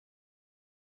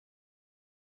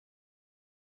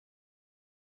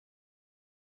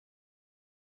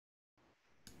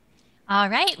All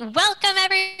right, welcome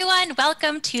everyone.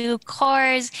 Welcome to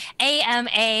Core's AMA.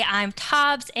 I'm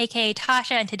Tobbs, aka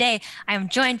Tasha, and today I am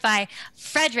joined by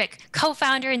Frederic,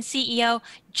 co-founder and CEO,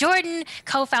 Jordan,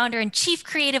 co-founder and chief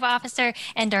creative officer,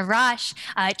 and Arash,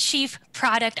 chief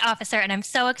product officer. And I'm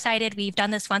so excited. We've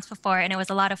done this once before, and it was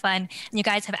a lot of fun. And you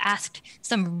guys have asked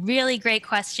some really great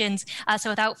questions.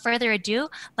 So without further ado,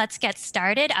 let's get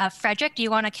started. Frederic, do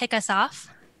you want to kick us off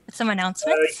with some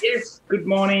announcements? Yes, good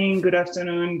morning, good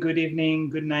afternoon, good evening,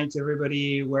 good night,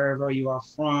 everybody, wherever you are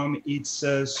from. It's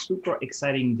a super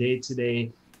exciting day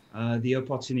today. The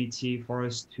opportunity for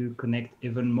us to connect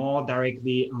even more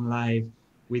directly and live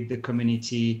with the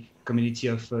community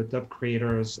of top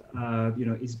creators.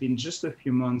 It's been just a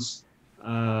few months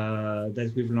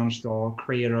that we've launched our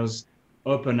creators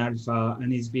open alpha,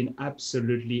 and it's been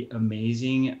absolutely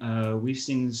amazing. We've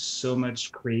seen so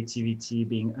much creativity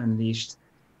being unleashed.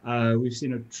 We've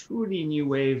seen a truly new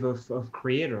wave of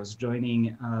creators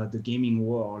joining the gaming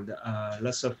world.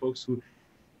 Lots of folks who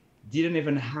didn't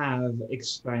even have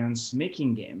experience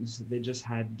making games. They just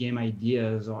had game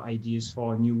ideas or ideas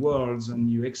for new worlds and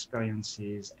new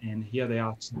experiences. And here they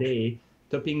are today,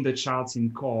 topping the charts in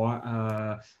core.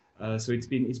 So it's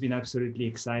been absolutely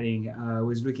exciting. I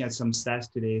was looking at some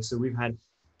stats today. So we've had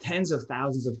tens of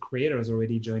thousands of creators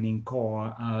already joining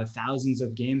core, thousands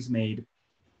of games made.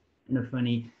 The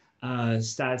funny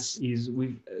stats is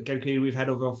we've calculated we've had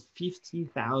over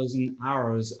 50,000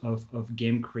 hours of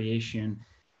game creation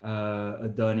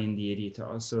done in the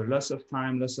editor. So lots of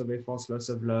time, lots of efforts, lots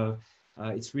of love.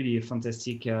 It's really a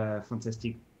fantastic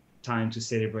time to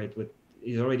celebrate what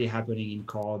is already happening in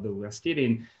core, though we're still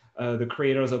in the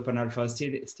creators open alpha,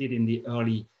 still in the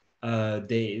early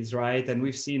days, right? And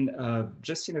we've seen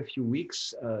just in a few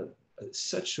weeks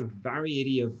such a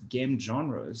variety of game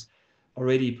genres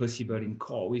already possible in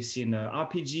core. We've seen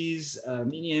RPGs,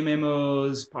 mini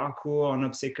MMOs, parkour and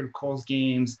obstacle course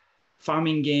games,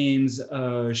 farming games,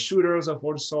 shooters of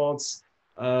all sorts,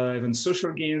 even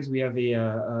social games. We have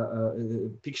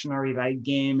a Pictionary-like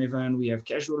game even. We have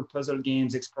casual puzzle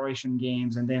games, exploration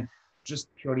games, and then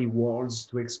just purely worlds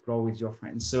to explore with your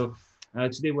friends. So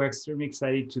today we're extremely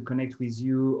excited to connect with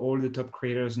you, all the top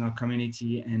creators in our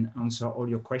community, and answer all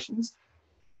your questions.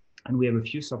 And we have a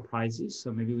few surprises,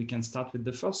 so maybe we can start with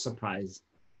the first surprise.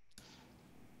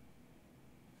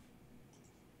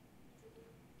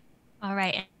 All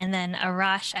right, and then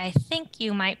Arash, I think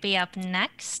you might be up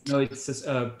next. No, it's just,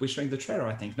 we're showing the trailer,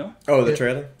 I think, no? Oh, the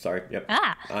trailer? Sorry, yep.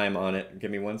 Ah. I'm on it. Give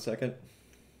me 1 second.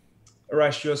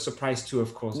 Arash, you're surprised too,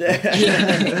 of course. The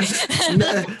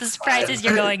surprise is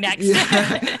you're going next.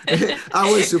 Yeah.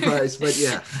 I was surprised, but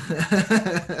yeah.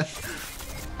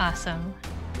 Awesome.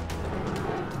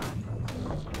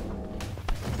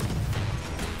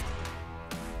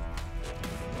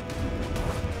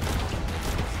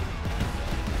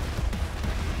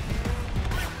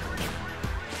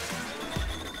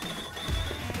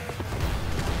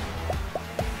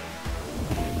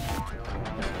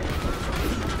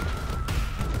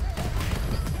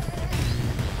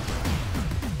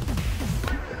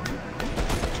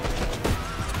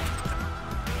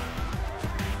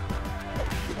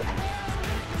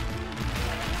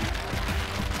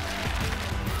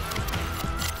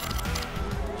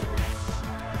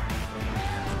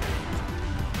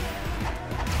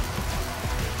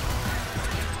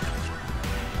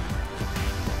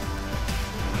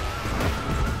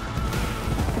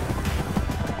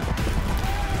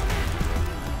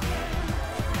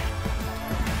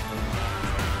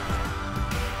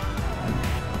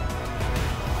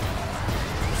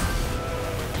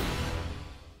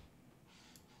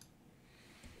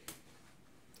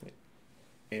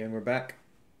 And we're back.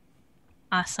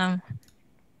 Awesome.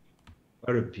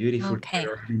 What a beautiful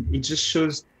trailer. I mean, it just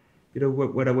shows,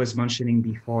 what I was mentioning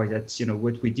before, that,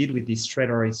 what we did with this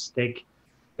trailer is take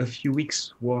a few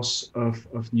weeks worth of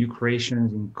new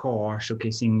creations in core,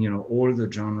 showcasing, all the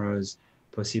genres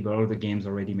possible, all the games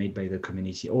already made by the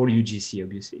community, all UGC,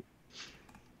 obviously.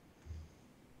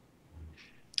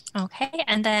 Okay,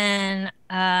 and then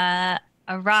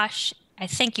Arash, I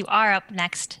think you are up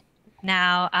next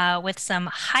now with some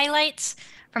highlights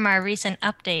from our recent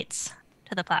updates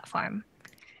to the platform.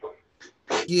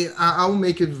 Yeah, I'll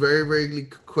make it very, very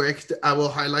quick. I will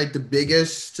highlight the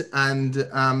biggest and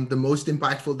the most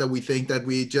impactful that we think that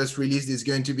we just released is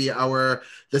going to be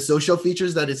the social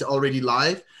features that is already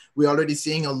live. We're already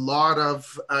seeing a lot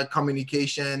of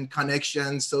communication,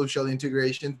 connections, social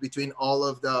integrations between all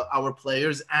of our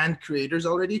players and creators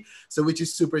already. So which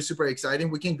is super, super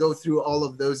exciting. We can go through all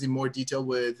of those in more detail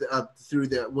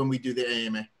when we do the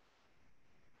AMA.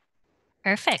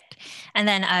 Perfect. And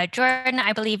then Jordan,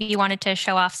 I believe you wanted to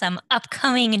show off some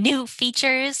upcoming new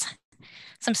features,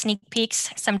 some sneak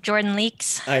peeks, some Jordan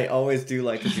leaks. I always do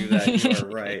like to do that. You are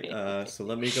right. So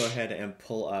let me go ahead and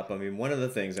pull up. I mean, one of the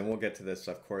things, and we'll get to this,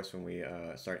 of course, when we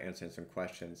start answering some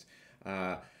questions.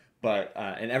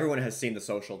 And everyone has seen the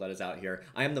social that is out here.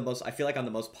 I feel like I'm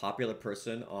the most popular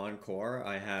person on Core.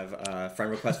 I have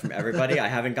friend requests from everybody. I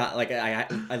haven't got I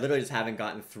literally just haven't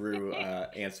gotten through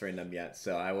answering them yet.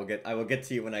 So I will get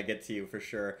to you when I get to you for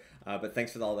sure. But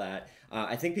thanks for all that.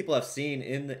 I think people have seen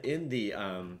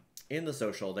in the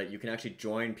social that you can actually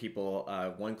join people,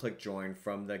 one-click join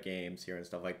from the games here and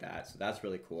stuff like that. So that's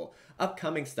really cool.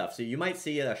 Upcoming stuff. So you might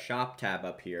see a shop tab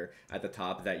up here at the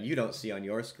top that you don't see on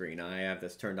your screen. I have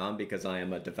this turned on because I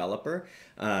am a developer,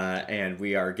 and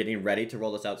we are getting ready to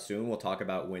roll this out soon. We'll talk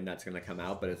about when that's going to come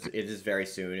out, but it is very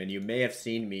soon. And you may have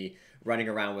seen me running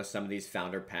around with some of these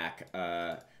founder pack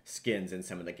skins in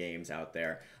some of the games out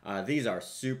there. These are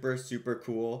super, super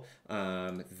cool.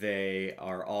 They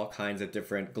are all kinds of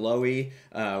different glowy,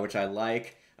 which I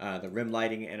like. The rim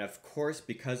lighting, and of course,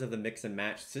 because of the mix and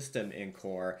match system in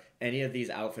Core, any of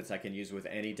these outfits I can use with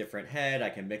any different head.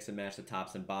 I can mix and match the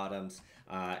tops and bottoms,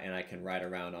 and I can ride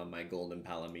around on my golden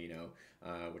Palomino,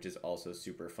 which is also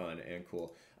super fun and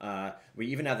cool. We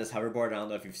even have this hoverboard. I don't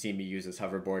know if you've seen me use this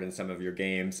hoverboard in some of your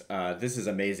games. This is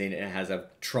amazing. It has a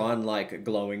Tron-like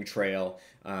glowing trail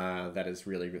that is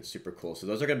really super cool. So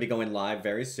those are going to be going live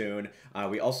very soon.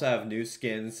 We also have new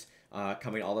skins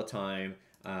coming all the time.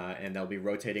 And they'll be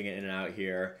rotating it in and out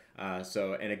here.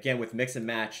 And again, with mix and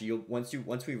match, once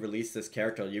we release this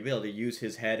character, you'll be able to use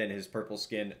his head and his purple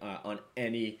skin on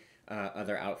any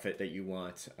other outfit that you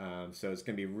want. So it's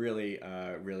going to be really,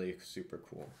 really super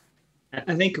cool.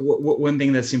 I think one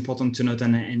thing that's important to note,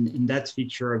 and that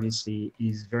feature obviously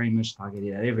is very much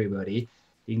targeted at everybody,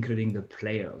 including the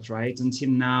players, right? Until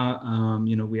now,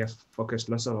 we have focused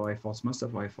most of our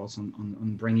efforts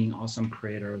on bringing awesome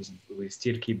creators. We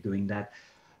still keep doing that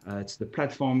to the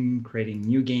platform, creating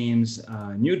new games,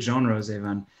 new genres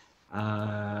even,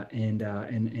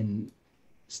 and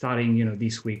starting,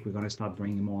 this week, we're going to start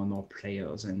bringing more and more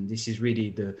players. And this is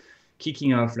really the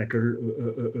kicking off like a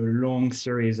long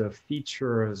series of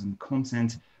features and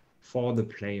content for the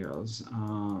players.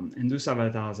 And those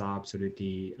avatars are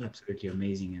absolutely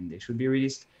amazing, and they should be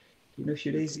released in a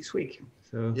few days this week.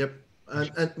 So yep.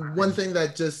 And one thing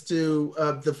that just to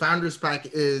the founders pack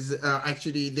is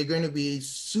actually they're going to be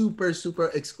super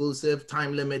exclusive,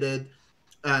 time limited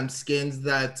skins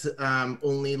that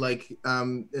only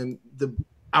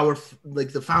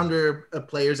the founder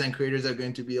players and creators are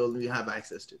going to be able to have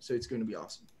access to. So it's going to be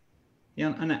awesome.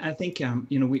 Yeah, and I think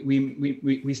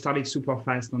we started super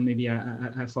fast, and maybe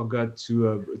I forgot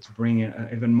to bring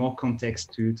even more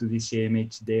context to this AMA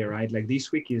today, right? Like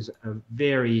this week is a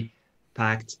very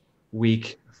packed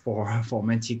week for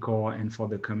Manticore and for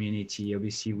the community.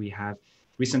 Obviously, we have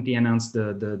recently announced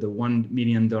the $1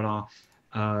 million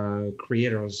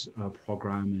creators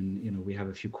program, and we have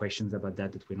a few questions about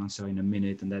that we'll answer in a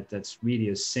minute. And that's really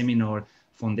a seminal,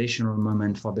 foundational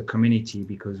moment for the community,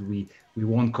 because we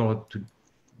want Core to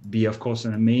be, of course,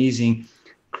 an amazing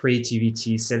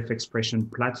creativity, self-expression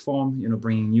platform,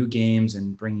 bringing new games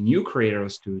and bringing new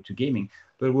creators to gaming.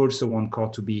 But we also want Core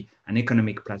to be an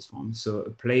economic platform, so a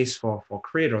place for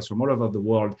creators from all over the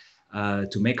world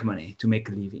to make money, to make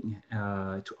a living,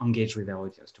 to engage with their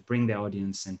audience, to bring their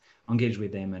audience and engage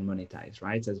with them and monetize,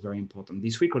 right? That's very important.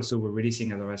 This week also, we're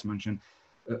releasing, as Arash mentioned,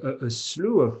 a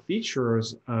slew of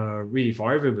features really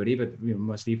for everybody, but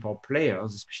mostly for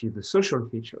players, especially the social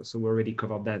features. So we already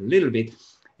covered that a little bit.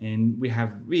 And we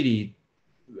have really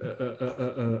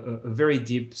a very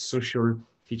deep social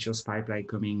features pipeline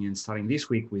coming and starting this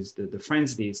week with the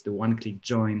friends list, the one-click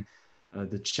join,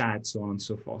 the chat, so on and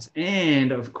so forth.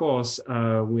 And of course,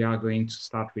 we are going to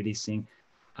start releasing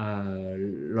a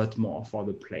lot more for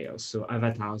the players. So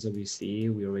avatars, obviously,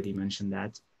 we already mentioned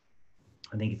that.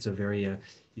 I think it's a very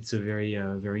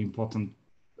important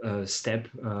step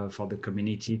for the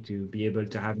community to be able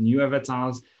to have new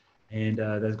avatars. And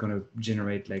that's going to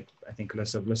generate, I think,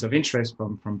 lots of interest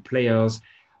from players.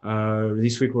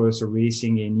 This week, we're also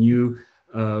releasing a new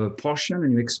portion, a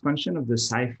new expansion of the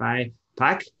sci-fi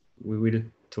pack. We will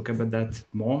talk about that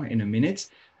more in a minute,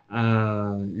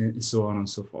 and so on and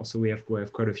so forth. So we have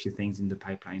quite a few things in the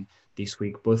pipeline this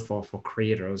week, both for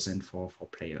creators and for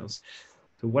players.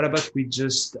 So what about we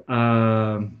just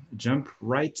jump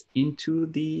right into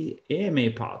the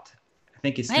AMA part? I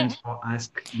think it's time for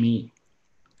Ask Me.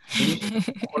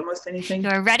 Almost anything.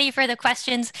 You're ready for the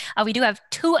questions. We do have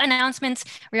 2 announcements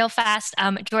real fast.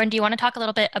 Jordan, do you want to talk a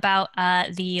little bit about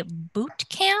the boot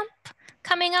camp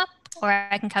coming up or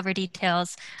I can cover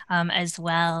details as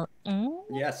well.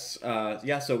 Yes.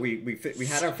 Yeah. So we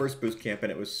had our first boot camp,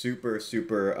 and it was super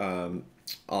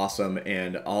awesome.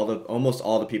 And almost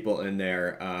all the people in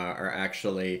there are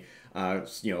actually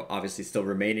obviously still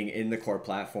remaining in the core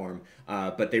platform,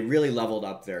 but they really leveled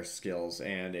up their skills,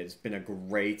 and it's been a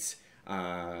great.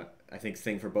 I think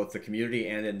thing for both the community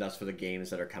and then thus for the games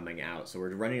that are coming out. So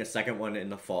we're running a second one in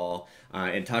the fall.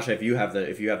 And Tasha, if you have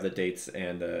the dates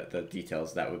and the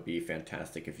details, that would be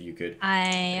fantastic. I If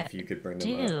you could bring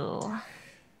them up. do.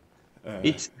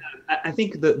 It's I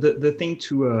think the thing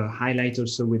to highlight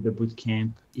also with the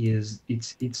bootcamp is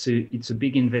it's a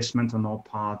big investment on our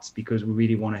parts because we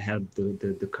really want to help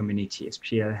the community,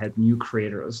 especially help new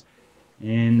creators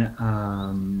and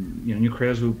new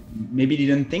creators who maybe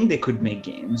didn't think they could make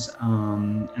games.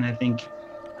 And I think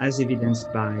as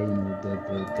evidenced by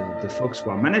the folks who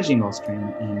are managing our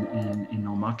stream and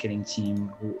our marketing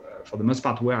team, who for the most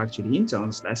part were actually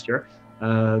interns last year.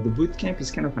 The bootcamp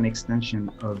is kind of an extension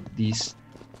of this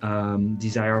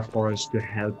desire for us to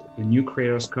help the new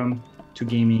creators come to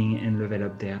gaming and level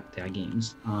up their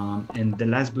games. And the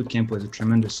last bootcamp was a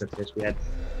tremendous success. We had,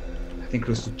 I think,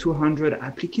 close to 200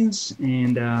 applicants,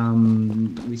 and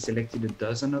we selected a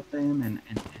dozen of them, and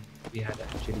we had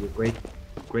actually a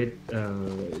great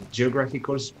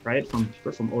geographical spread from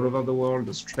people from all over the world,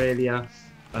 Australia,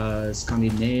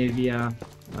 Scandinavia,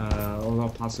 other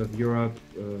parts of Europe,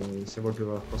 several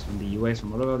people, of course, from the US,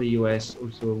 from all over the US,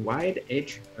 also wide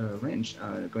age range,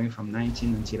 going from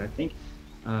 19 until I think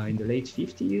in the late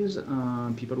 50s,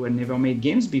 people who had never made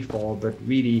games before, but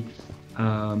really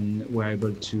were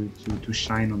able to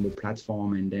shine on the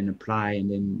platform and then apply and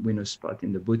then win a spot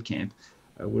in the bootcamp.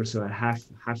 We also had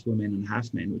half women and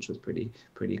half men, which was pretty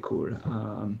cool.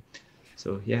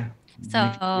 So yeah.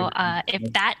 So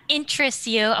if that interests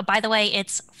you, by the way,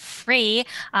 it's free.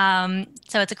 So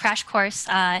it's a crash course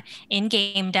in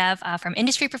game dev from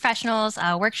industry professionals,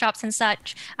 workshops and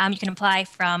such. You can apply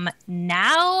from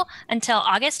now until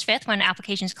August 5th when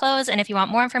applications close. And if you want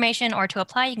more information or to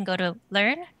apply, you can go to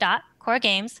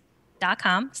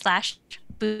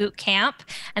learn.coregames.com/bootcamp.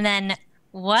 And then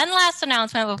one last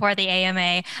announcement before the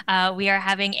AMA. We are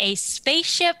having a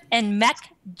spaceship and mech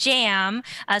jam.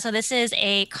 So this is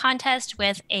a contest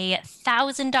with a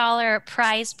 $1,000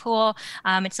 prize pool.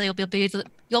 So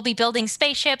you'll be building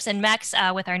spaceships and mechs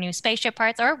with our new spaceship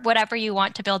parts or whatever you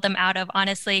want to build them out of,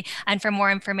 honestly. And for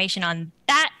more information on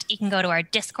that, you can go to our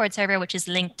Discord server, which is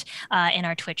linked in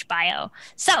our Twitch bio.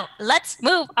 So let's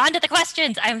move on to the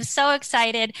questions. I'm so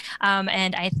excited.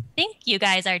 And I think you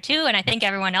guys are too, and I think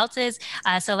everyone else is.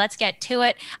 So let's get to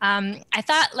it. I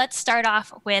thought let's start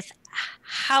off with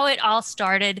how it all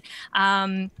started.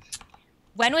 When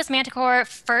was Manticore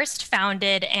first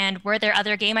founded, and were there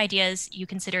other game ideas you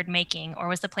considered making, or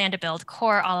was the plan to build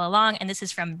Core all along? And this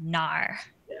is from Nar.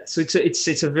 Yeah, so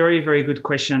it's a very good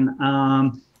question.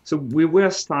 So we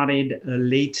were started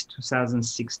late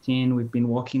 2016. We've been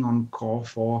working on Core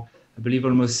for, I believe,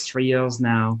 almost 3 years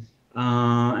now.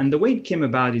 And the way it came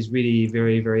about is really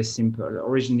very simple.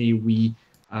 Originally, we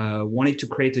wanted to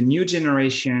create a new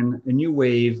generation, a new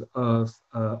wave of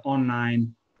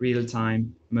online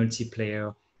real-time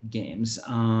multiplayer games.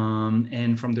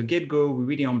 And from the get-go, we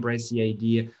really embraced the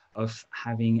idea of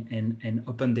having an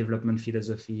open development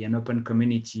philosophy, an open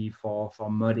community for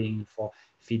modding, for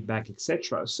feedback,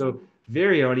 etc. So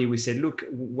very early, we said, look,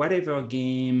 whatever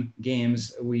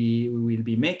games we will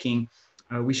be making,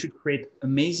 we should create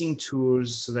amazing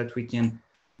tools so that we can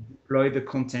deploy the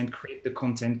content, create the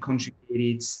content,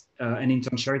 contribute it, and in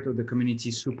turn share it with the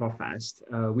community super fast.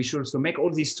 We should also make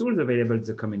all these tools available to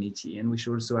the community, and we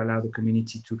should also allow the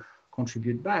community to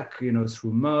contribute back,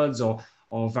 through mods or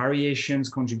variations,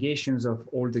 conjugations of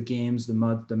all the games, the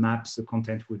mods, the maps, the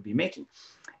content we'll be making.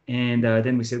 And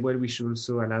then we said, well, we should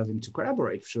also allow them to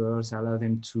collaborate. We should also allow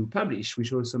them to publish. We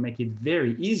should also make it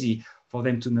very easy for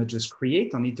them to not just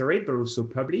create and iterate, but also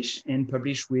publish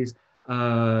with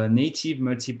native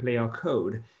multiplayer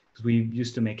code. Because we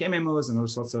used to make MMOs and all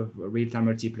sorts of real-time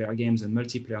multiplayer games, and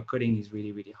multiplayer coding is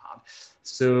really hard.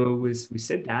 So we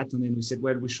said that, and then we said,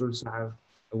 well, we should also have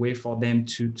a way for them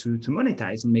to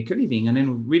monetize and make a living. And then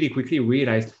we really quickly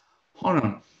realized, hold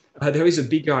on, there is a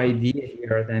bigger idea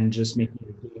here than just making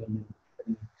a game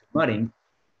and modding.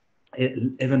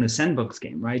 Even a sandbox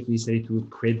game, right? We say to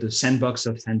create the sandbox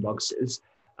of sandboxes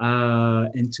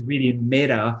and to really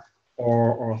meta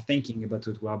or thinking about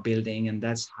what we are building. And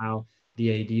that's how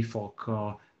the idea for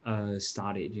Core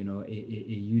started, a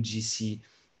UGC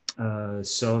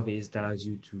service that allows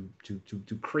you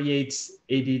to create,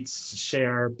 edit,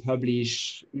 share,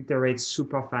 publish, iterate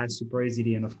super fast, super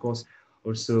easily, and of course,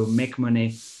 also make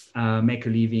money make a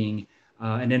living.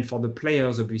 And then for the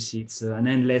players, obviously, it's an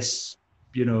endless,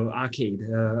 arcade,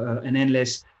 an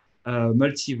endless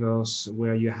multiverse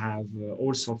where you have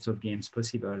all sorts of games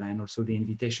possible, and also the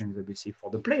invitation is obviously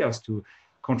for the players to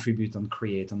contribute and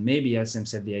create. And maybe, as Sam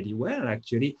said, the idea, well,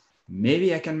 actually,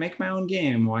 maybe I can make my own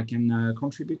game, or I can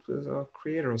contribute with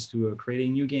creators to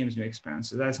creating new games, new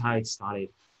experiences. That's how it started.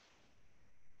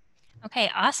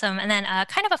 Okay, awesome. And then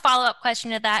kind of a follow-up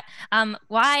question to that.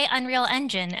 Why Unreal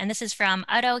Engine? And this is from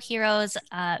Auto Heroes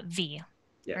V,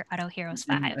 or Auto Heroes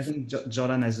 5. And I think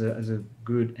Jordan has a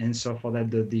good answer for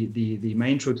that. My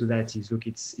intro to that is, look,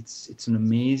 it's an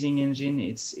amazing engine.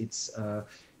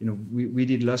 We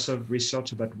did lots of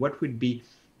research about what would be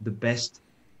the best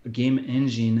game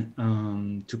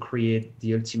engine to create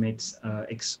the ultimate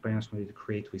experience we need to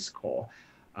create with Core.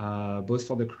 Both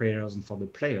for the creators and for the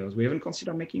players. We even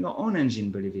considered making our own engine,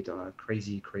 believe it or not.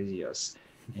 Crazy us.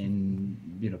 And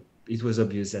it was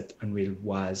obvious that Unreal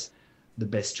was the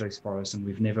best choice for us, and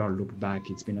we've never looked back.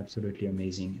 It's been absolutely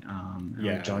amazing.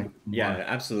 Yeah,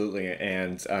 absolutely.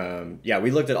 And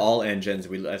we looked at all engines.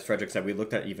 As Frederic said, we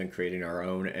looked at even creating our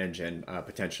own engine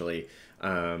potentially.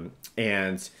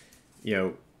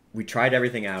 We tried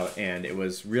everything out, and it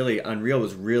was really, Unreal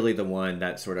was really the one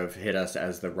that sort of hit us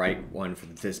as the right one for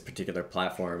this particular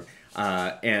platform.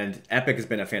 And Epic has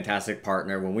been a fantastic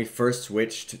partner. When we first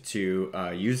switched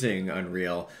to using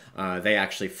Unreal, they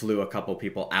actually flew a couple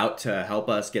people out to help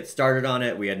us get started on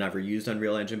it. We had never used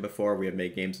Unreal Engine before. We had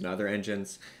made games in other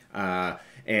engines.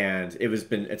 And it's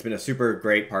been a super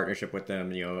great partnership with them,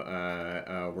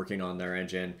 working on their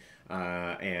engine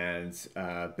and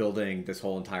building this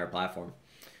whole entire platform.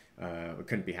 We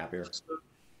couldn't be happier.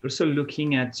 Also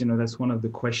looking at, that's one of the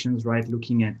questions, right?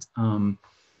 Looking at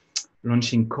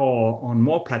launching Core on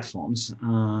more platforms,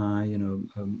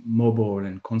 mobile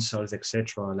and consoles,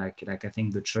 etc. Like I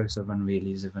think the choice of Unreal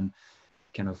is even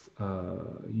kind of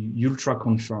ultra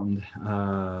confirmed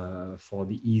for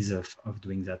the ease of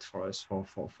doing that for us,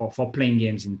 for playing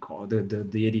games in Core.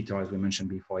 The editor, as we mentioned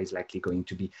before, is likely going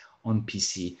to be on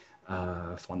PC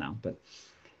for now, but.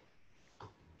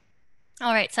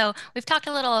 All right, so we've talked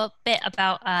a little bit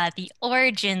about the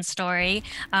origin story.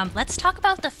 Let's talk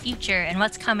about the future and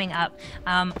what's coming up.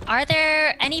 Are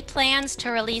there any plans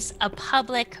to release a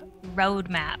public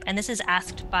roadmap? And this is been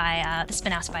asked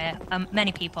by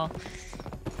many people.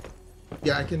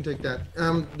 Yeah, I can take that.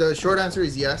 The short answer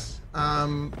is yes.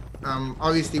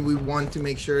 Obviously, we want to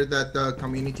make sure that the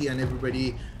community and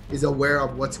everybody is aware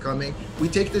of what's coming. We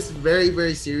take this very,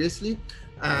 very seriously.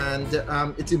 And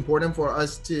it's important for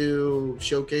us to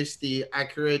showcase the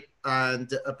accurate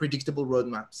and predictable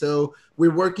roadmap. So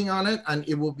we're working on it, and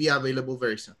it will be available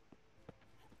very soon.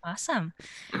 Awesome.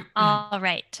 All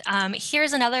right.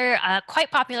 Here's another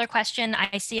quite popular question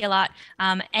I see a lot.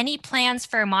 Any plans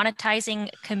for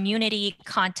monetizing community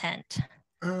content?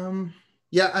 I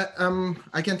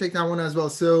can take that one as well.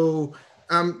 So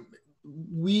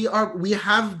we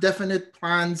have definite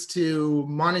plans to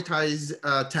monetize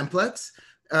templates.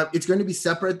 It's going to be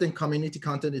separate than community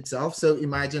content itself. So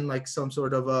imagine like some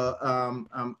sort of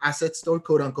a asset store,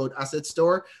 quote unquote asset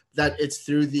store, that it's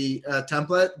through the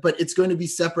template, but it's going to be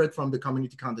separate from the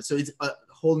community content. So it's a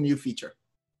whole new feature.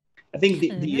 I think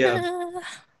the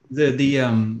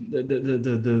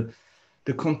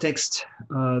context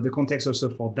also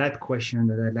for that question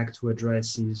that I'd like to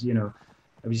address is,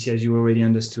 obviously, as you already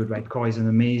understood, right, Core is an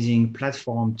amazing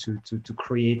platform to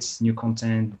create new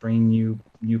content, bring new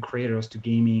creators to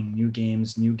gaming, new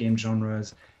games, new game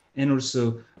genres, and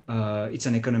also it's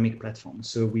an economic platform.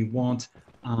 So we want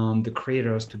the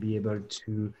creators to be able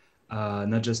to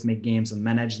not just make games and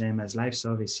manage them as live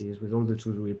services with all the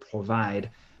tools we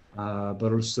provide,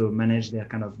 but also manage their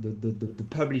kind of the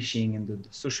publishing and the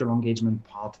social engagement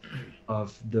part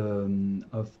of their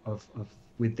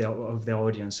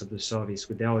audience, of the service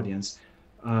with their audience,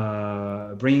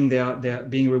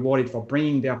 being rewarded for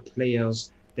bringing their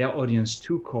players, their audience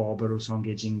to Core, but also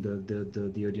engaging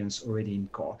the audience already in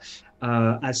Core.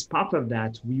 As part of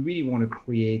that, we really want to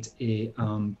create a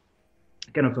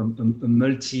kind of a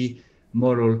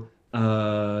multi-model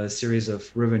series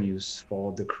of revenues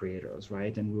for the creators,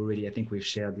 right? And I think we've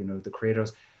shared, the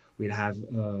creators will have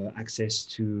access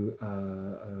to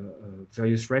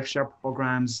various rev share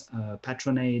programs,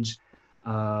 patronage,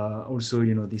 also,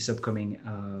 this upcoming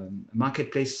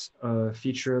marketplace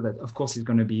feature that, of course, is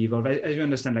going to be evolved. As you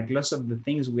understand, like lots of the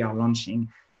things we are launching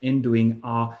and doing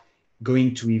are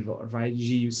going to evolve, right?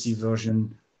 Usually you see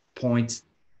version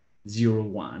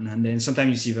 0.01, and then sometimes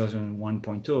you see version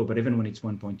 1.0, but even when it's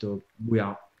 1.0, we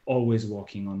are always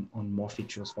working on more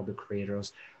features for the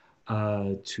creators.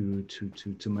 to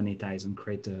monetize and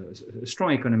create a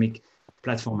strong economic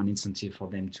platform and incentive for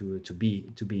them to be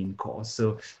in core.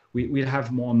 So we'll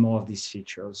have more and more of these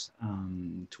features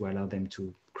to allow them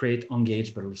to create,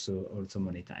 engage, but also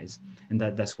monetize, and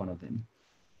that's one of them.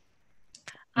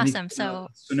 Awesome. So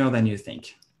sooner than you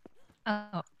think.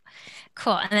 Oh,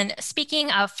 cool. And then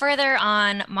speaking of further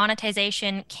on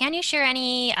monetization, can you share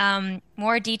any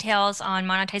more details on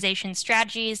monetization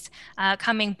strategies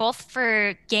coming both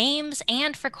for games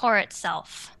and for core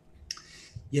itself?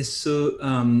 Yes, so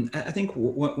I think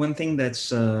one thing that's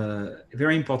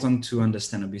very important to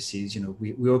understand, obviously, is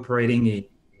we're operating a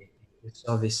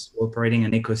service, we're operating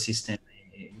an ecosystem.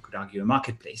 You could argue a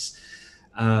marketplace.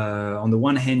 On the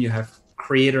one hand, you have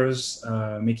creators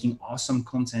making awesome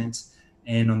content,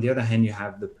 and on the other hand, you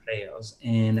have the players.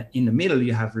 And in the middle,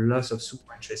 you have lots of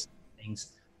super interesting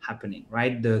things happening,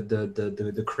 right?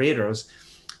 The creators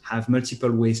have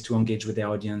multiple ways to engage with their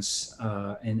audience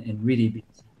and really be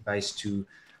incentivized to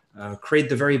create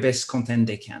the very best content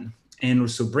they can, and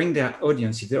also bring their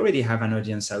audience, if they already have an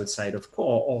audience outside of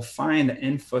core, or find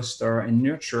and foster and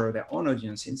nurture their own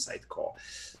audience inside core.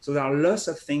 So there are lots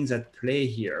of things at play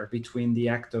here between the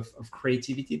act of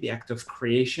creativity, the act of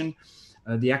creation,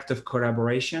 the act of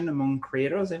collaboration among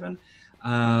creators even,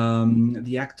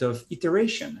 the act of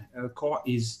iteration. Core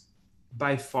is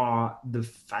by far the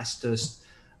fastest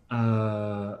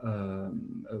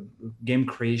game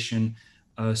creation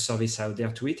service out there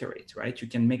to iterate, right? You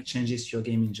can make changes to your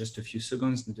game in just a few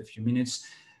seconds, in a few minutes.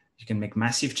 You can make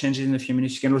massive changes in a few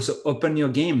minutes. You can also open your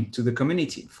game to the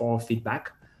community for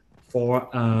feedback, for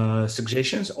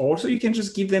suggestions. Also, you can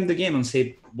just give them the game and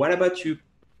say, what about you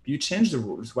change the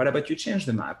rules? What about you change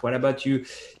the map? What about you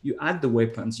add the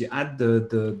weapons, you add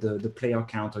the player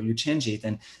count, or you change it?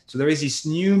 And so there is this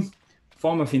new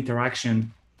form of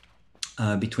interaction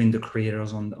between the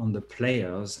creators on the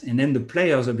players, and then the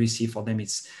players, obviously, for them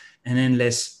it's an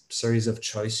endless series of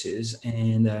choices.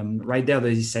 And right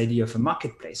there's this idea of a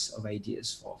marketplace of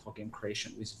ideas for game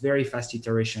creation, with very fast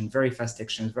iteration, very fast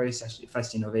actions, very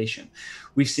fast innovation.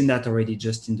 We've seen that already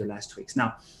just in the last weeks.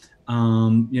 Now,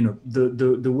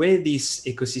 the way this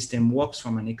ecosystem works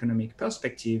from an economic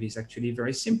perspective is actually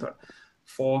very simple.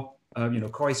 For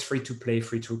core is free to play,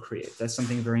 free to create. That's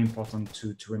something very important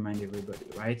to remind everybody,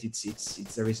 right?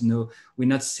 We're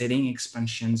not selling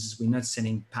expansions, we're not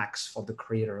selling packs for the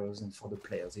creators and for the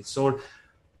players. It's all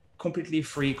completely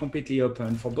free, completely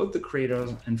open for both the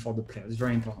creators and for the players. It's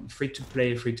very important. Free to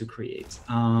play, free to create.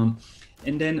 And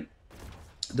then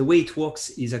the way it works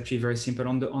is actually very simple.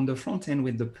 On the front end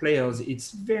with the players,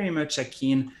 it's very much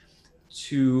akin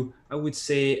to, I would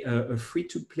say, a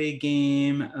free-to-play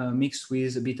game mixed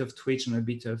with a bit of Twitch and a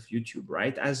bit of YouTube,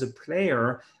 right? As a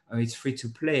player, it's free to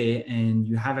play, and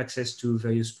you have access to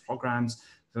various programs,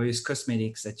 various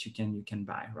cosmetics that you can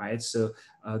buy, right? So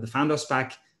the Founders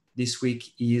Pack this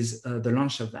week is the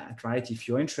launch of that, right? If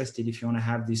you're interested, if you want to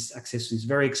have this access to this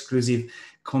very exclusive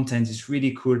content, it's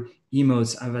really cool,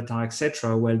 emotes, avatar,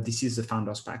 etc. Well, this is the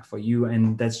Founders Pack for you,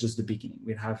 and that's just the beginning.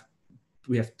 We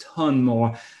have ton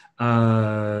more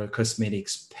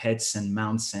cosmetics, pets and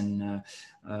mounts and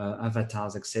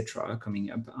avatars, etc.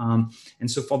 coming up. And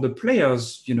so for the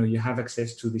players, you have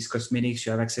access to these cosmetics,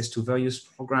 you have access to various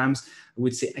programs, I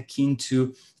would say akin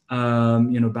to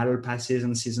battle passes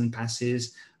and season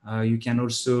passes. You can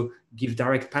also give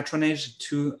direct patronage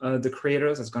to the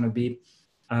creators. That's going to be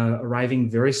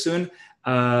arriving very soon.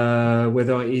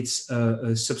 Whether it's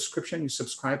a subscription, you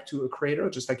subscribe to a creator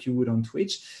just like you would on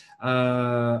Twitch,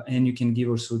 and you can give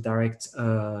also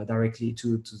directly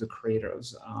to the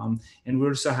creators. And we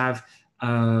also have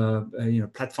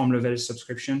platform level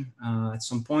subscription at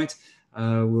some point. We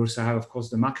also have, of course,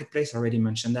 the marketplace. I already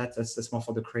mentioned that. That's more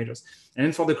for the creators. And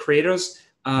then for the creators,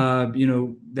 there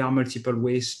are multiple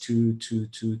ways to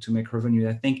make revenue.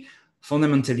 I think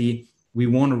fundamentally we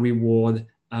want to reward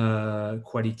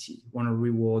quality, want to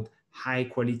reward high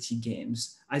quality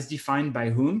games, as defined by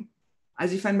whom?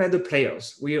 As defined by the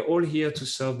players. We are all here to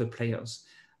serve the players,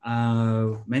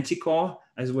 Manticore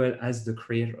as well as the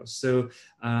creators. So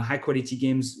high quality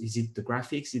games, is it the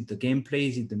graphics, is it the gameplay,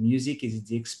 is it the music, is it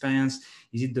the experience,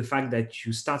 is it the fact that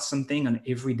you start something and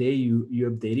every day you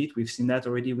update it? We've seen that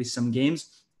already with some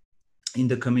games in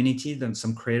the community. Then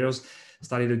some creators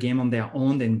started a game on their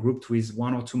own, then grouped with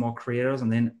one or two more creators,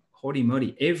 and then holy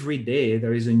moly, every day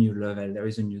there is a new level, there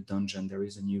is a new dungeon, there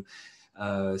is a new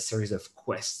series of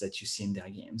quests that you see in their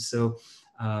games. So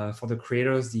for the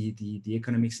creators, the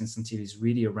economics incentive is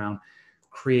really around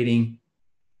creating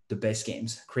the best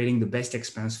games, creating the best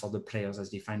experience for the players as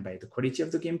defined by the quality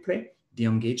of the gameplay, the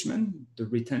engagement, the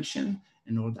retention,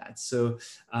 and all that. So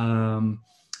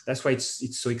that's why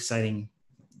it's so exciting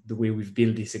the way we've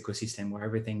built this ecosystem where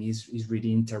everything is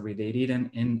really interrelated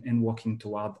and working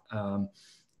toward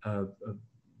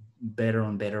better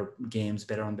and better games,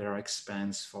 better and better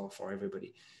expense for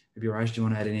everybody. Maybe Arash, do you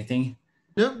want to add anything?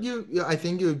 No, I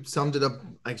think you summed it up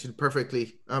actually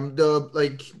perfectly.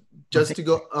 Just to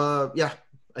go, yeah,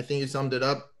 I think you summed it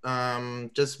up.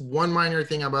 Just one minor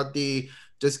thing about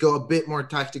just go a bit more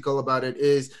tactical about it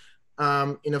is,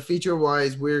 in a feature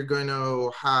wise, we're going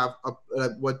to have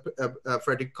what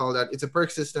Frederic called that. It's a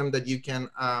perk system that you can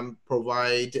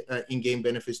provide in-game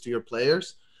benefits to your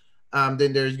players.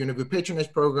 Then there's going to be a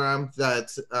patronage program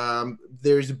that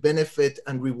there's a benefit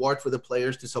and reward for the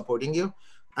players to supporting you.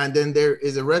 And then there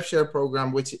is a rev share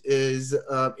program, which is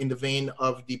in the vein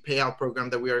of the payout program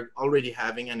that we are already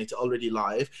having, and it's already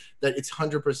live, that it's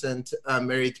 100%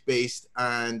 merit-based,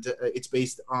 and it's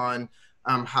based on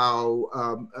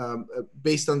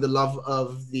based on the love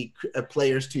of the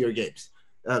players to your games,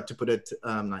 to put it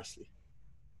nicely.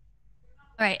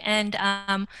 All right, and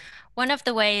one of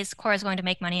the ways Core is going to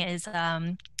make money is,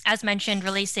 as mentioned,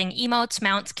 releasing emotes,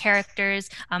 mounts, characters.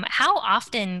 How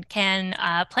often can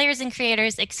players and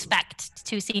creators expect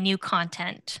to see new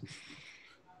content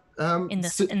in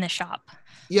the shop?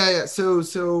 Yeah. So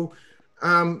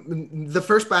the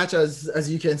first batch, as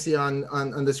you can see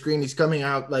on the screen, is coming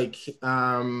out like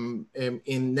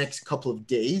in next couple of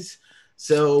days.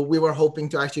 So we were hoping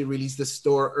to actually release the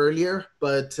store earlier,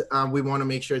 but we want to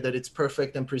make sure that it's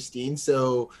perfect and pristine.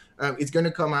 So it's going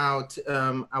to come out,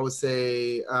 I would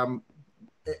say,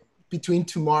 between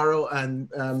tomorrow and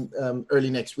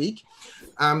early next week.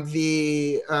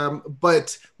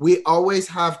 But we always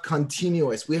have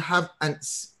continuous. We have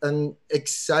an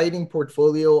exciting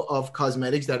portfolio of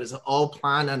cosmetics that is all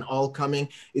planned and all coming.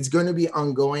 It's going to be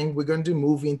ongoing. We're going to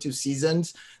move into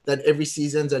seasons, that every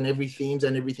seasons and every themes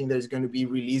and everything that is going to be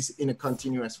released in a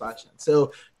continuous fashion.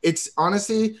 So it's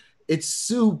honestly, it's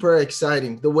super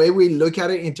exciting. The way we look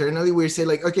at it internally, we say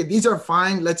like, okay, these are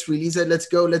fine. Let's release it. Let's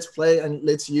go. Let's play and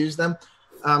let's use them.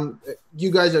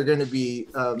 You guys are going to be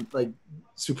like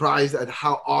surprised at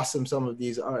how awesome some of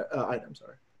these items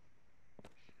are.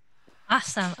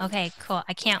 Awesome. Okay, cool.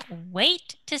 I can't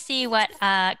wait to see what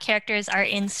characters are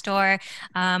in store.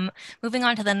 Moving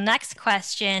on to the next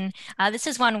question. This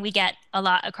is one we get a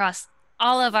lot across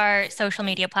all of our social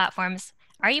media platforms.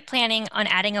 Are you planning on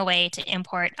adding a way to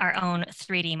import our own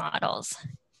 3D models?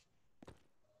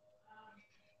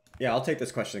 Yeah, I'll take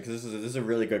this question because this is a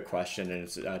really good question, and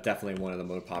it's definitely one of the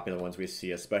most popular ones we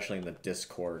see, especially in the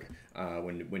Discord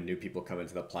when new people come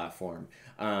into the platform.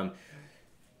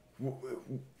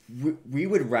 We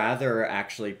would rather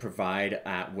actually provide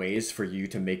ways for you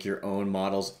to make your own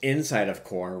models inside of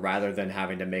Core rather than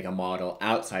having to make a model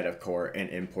outside of Core and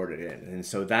import it in. And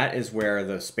so that is where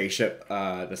the spaceship,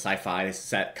 the sci-fi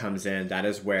set comes in. That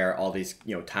is where all these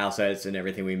tile sets and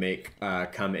everything we make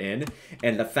come in.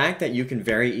 And the fact that you can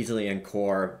very easily in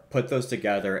Core put those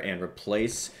together and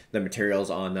replace the materials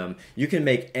on them, you can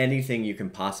make anything you can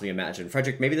possibly imagine.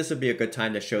 Frederic, maybe this would be a good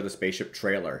time to show the spaceship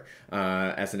trailer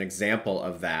as an example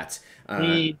of that.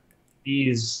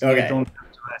 Please, okay. Don't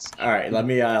have to ask. All right, let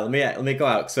me go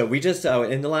out. So we just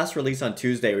in the last release on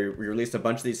Tuesday, we released a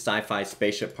bunch of these sci-fi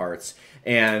spaceship parts,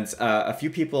 and a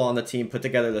few people on the team put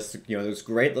together this this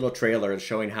great little trailer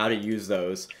showing how to use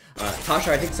those. Tasha,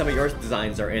 I think some of your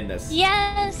designs are in this.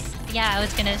 Yes. Yeah, I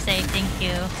was gonna say thank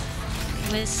you.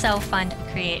 It was so fun to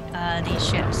create these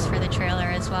ships for the trailer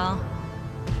as well.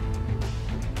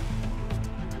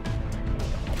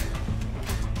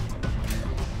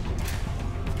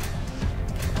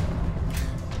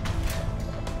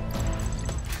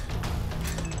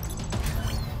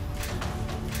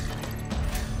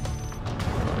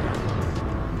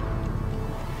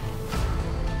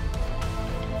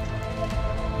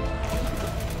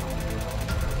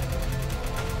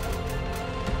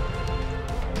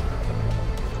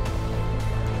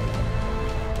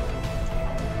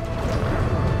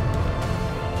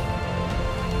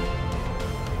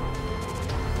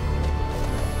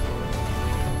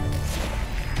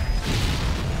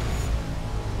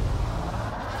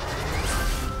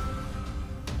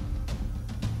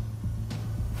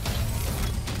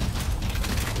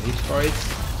 For it.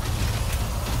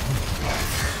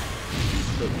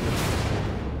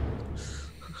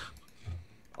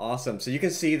 Awesome. So you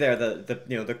can see there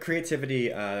the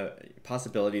creativity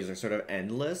possibilities are sort of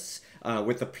endless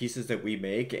with the pieces that we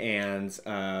make, and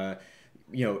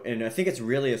you know, and I think it's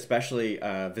really especially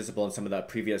visible in some of the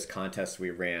previous contests we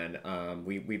ran.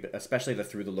 We especially the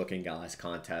Through the Looking Glass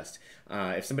contest.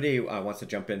 If somebody wants to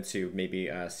jump into maybe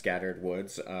Scattered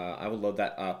Woods, I will load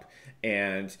that up,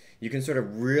 and you can sort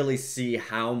of really see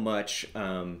how much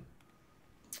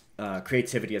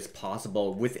creativity is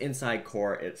possible with inside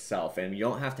Core itself, and you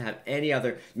don't have to have any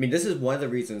other. I mean, this is one of the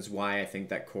reasons why I think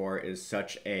that Core is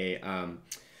such a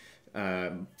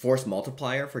force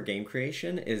multiplier for game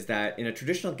creation, is that in a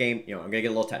traditional game, you know, I'm gonna get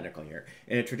a little technical here.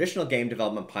 In a traditional game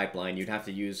development pipeline, you'd have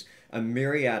to use a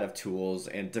myriad of tools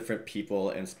and different people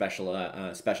and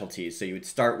specialties. So you would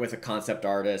start with a concept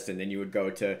artist, and then you would go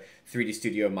to 3D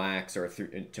Studio Max or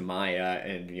to Maya,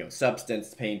 and you know,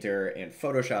 Substance Painter and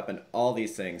Photoshop and all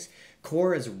these things.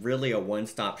 Core is really a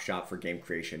one-stop shop for game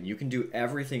creation. You can do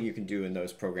everything you can do in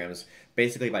those programs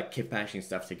basically by kit bashing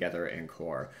stuff together in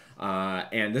Core.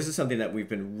 And this is something that we've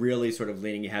been really sort of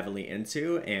leaning heavily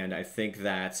into, and I think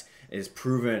that is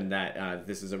proven that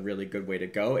this is a really good way to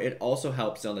go. It also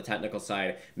helps on the technical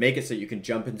side make it so you can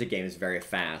jump into games very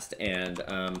fast. And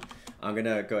I'm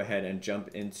gonna go ahead and jump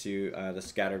into the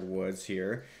Scattered Woods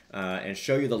here and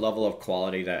show you the level of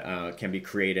quality that can be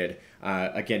created,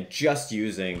 again, just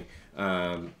using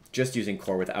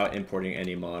Core without importing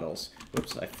any models.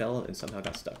 Whoops, I fell and somehow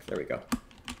got stuck. There we go.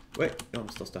 Wait, no, I'm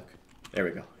still stuck. There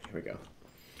we go. Here we go.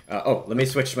 Oh, let me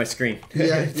switch my screen.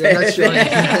 Yeah, you're not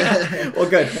showing. Well,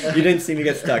 good. You didn't see me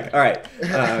get stuck. All right.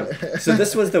 So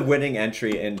this was the winning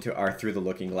entry into our Through the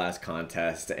Looking Glass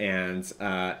contest, and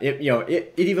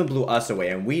it even blew us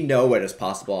away. And we know what is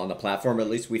possible on the platform. At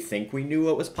least we think we knew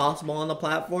what was possible on the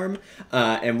platform.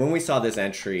 And when we saw this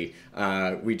entry,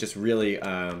 we just really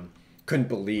couldn't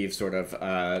believe sort of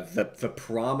the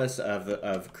promise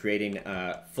of creating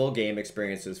full game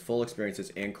experiences, full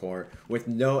experiences in Core with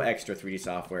no extra 3D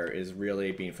software is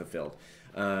really being fulfilled.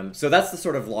 So that's the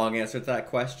sort of long answer to that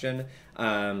question.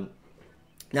 Now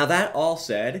that all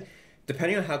said,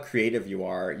 depending on how creative you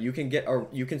are, you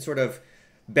can sort of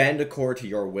bend a Core to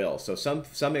your will. So some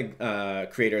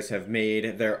creators have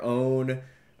made their own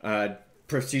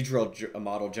procedural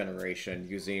model generation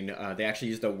using, they actually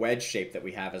used a wedge shape that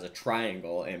we have as a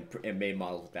triangle and made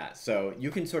models with that. So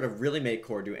you can sort of really make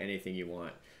Core do anything you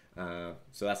want.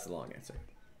 So that's the long answer.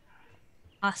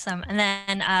 Awesome. And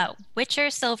then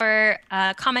Witcher Silver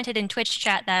commented in Twitch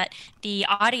chat that the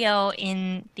audio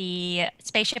in the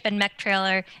Spaceship and Mech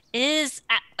trailer is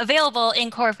available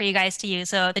in Core for you guys to use.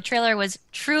 So the trailer was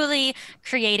truly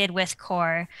created with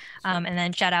Core. And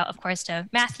then shout out, of course, to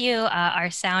Matthew, our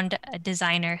sound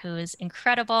designer, who is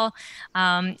incredible.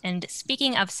 And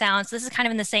speaking of sounds, this is kind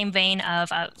of in the same vein of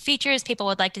features people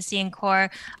would like to see in Core.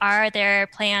 Are there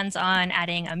plans on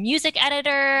adding a music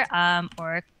editor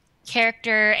or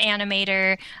character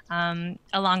animator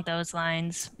along those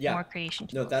lines? Yeah. More creation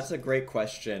tools? No, that's a great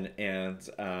question, and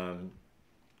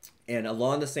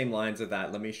along the same lines of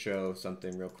that, let me show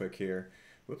something real quick here.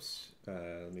 Whoops,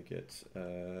 let me get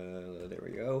there we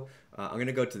go. I'm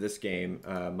gonna go to this game,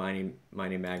 Mining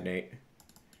Magnate.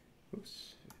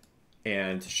 Oops.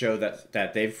 And show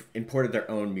that they've imported their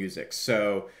own music.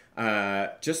 So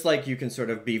just like you can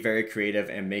sort of be very creative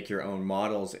and make your own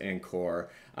models in Core,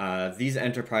 these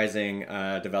enterprising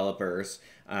developers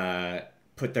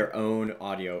put their own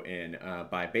audio in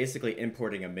by basically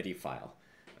importing a MIDI file.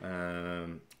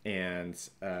 Give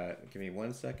me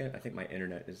 1 second. I think my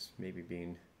internet is maybe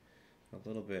being a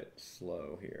little bit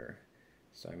slow here,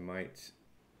 so I might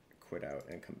quit out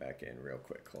and come back in real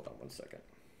quick. Hold on 1 second.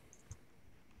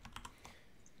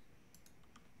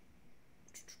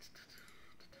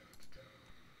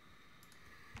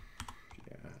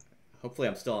 Hopefully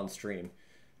I'm still on stream.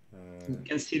 We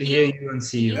can still hear you and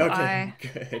see you. You Okay, are.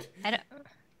 good.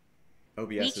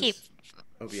 OBS We keep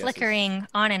flickering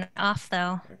on and off,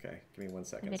 though. Okay, give me 1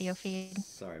 second. Video feed.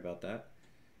 Sorry about that.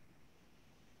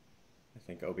 I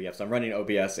think OBS. I'm running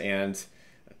OBS and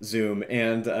Zoom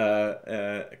and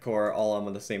Core all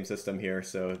on the same system here.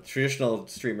 So traditional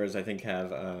streamers, I think,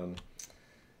 have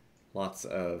lots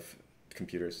of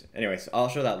computers. Anyways, I'll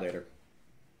show that later.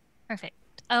 Perfect.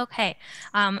 Okay,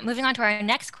 moving on to our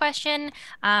next question.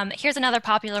 Here's another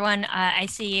popular one I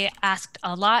see asked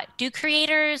a lot. Do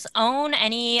creators own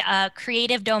any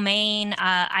creative domain,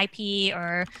 IP,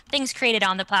 or things created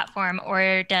on the platform,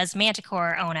 or does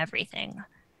Manticore own everything?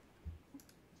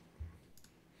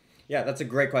 Yeah, that's a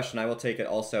great question. I will take it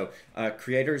also.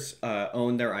 Creators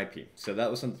own their IP. So that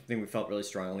was something we felt really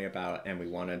strongly about, and we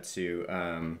wanted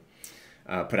to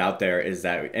put out there, is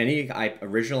that any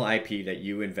original IP that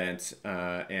you invent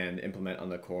and implement on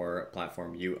the Core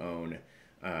platform, you own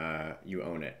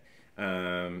it.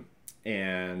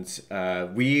 and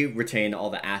we retain all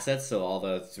the assets, so all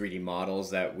the 3D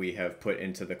models that we have put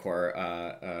into the core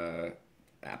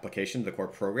application, the core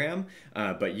program,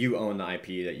 but you own the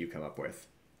IP that you come up with.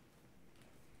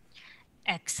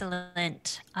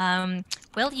 Excellent.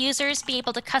 Will users be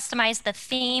able to customize the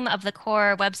theme of the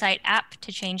core website app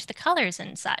to change the colors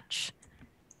and such?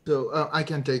 So I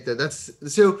can take that. That's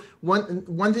so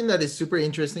one thing that is super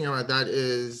interesting about that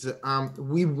is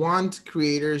we want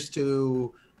creators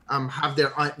to have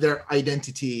their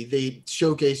identity. They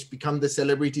showcase, become the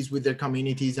celebrities with their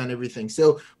communities and everything.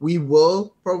 So we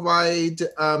will provide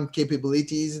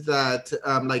capabilities that,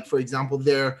 like for example,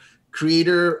 their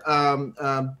creator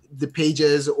the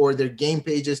pages or their game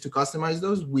pages to customize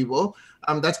those. We will.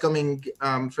 That's coming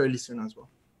fairly soon as well.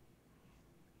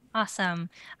 Awesome.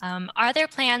 Are there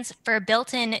plans for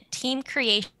built-in team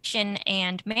creation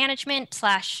and management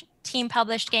 / team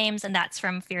published games? And that's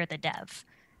from Fear the Dev.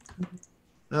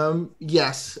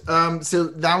 Yes. So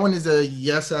that one is a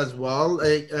yes as well.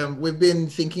 We've been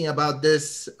thinking about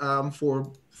this for a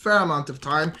fair amount of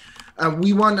time.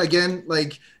 We want, again,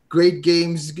 like great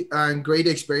games and great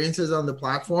experiences on the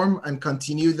platform and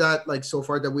continue that like so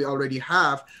far that we already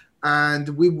have. And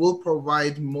we will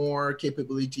provide more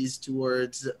capabilities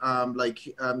towards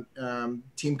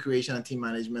team creation and team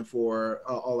management for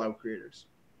all our creators.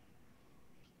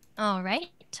 All right.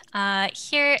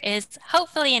 Here is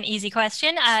hopefully an easy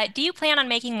question. Do you plan on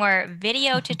making more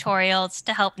video tutorials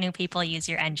to help new people use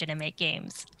your engine and make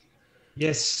games?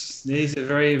 Yes, this is a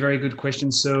very, very good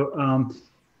question. So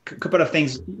a couple of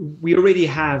things. We already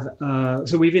have,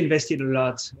 so we've invested a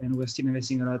lot and we're still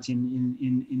investing a lot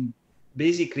in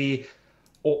basically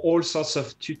all sorts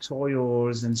of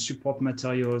tutorials and support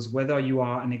materials, whether you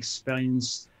are an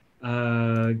experienced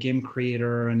game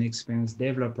creator, an experienced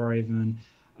developer even,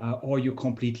 or you're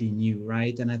completely new,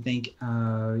 right? And I think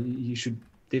you should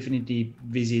definitely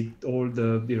visit all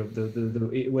the,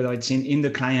 whether it's in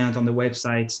the client, on the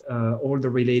website, all the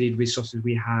related resources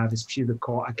we have, especially the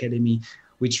Core Academy,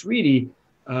 which really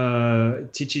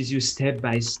teaches you step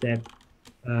by step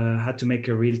how to make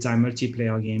a real-time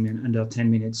multiplayer game in under 10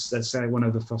 minutes. That's one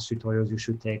of the first tutorials you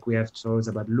should take. We have tutorials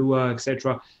about Lua,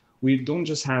 etc. We don't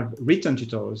just have written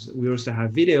tutorials. We also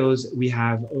have videos. We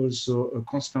have also a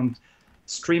constant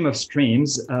stream of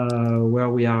streams where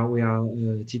we are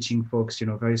teaching folks,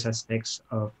 various aspects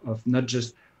of not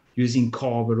just using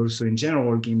core, but also in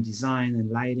general game design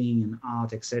and lighting and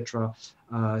art, etc.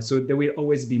 So there will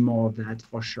always be more of that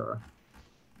for sure.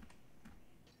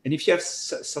 And if you have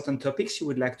certain topics you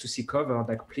would like to see covered,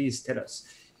 like please tell us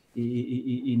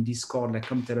in Discord, like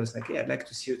come tell us like, hey, I'd like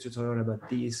to see a tutorial about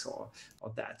this or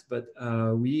that. But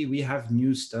we have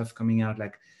new stuff coming out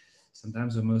like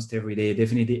sometimes almost every day,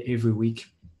 definitely every week.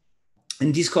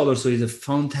 And Discord also is a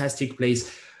fantastic place.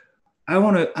 I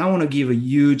want to give a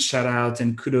huge shout out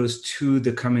and kudos to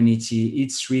the community.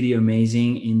 It's really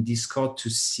amazing in Discord to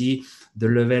see the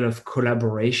level of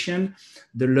collaboration,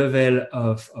 the level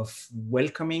of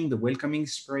welcoming, the welcoming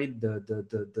spirit,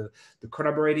 the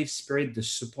collaborative spirit, the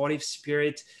supportive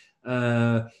spirit.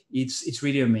 It's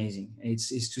really amazing.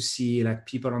 It's to see like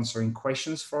people answering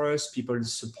questions for us, people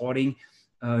supporting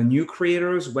new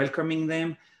creators, welcoming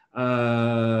them.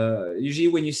 Usually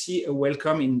when you see a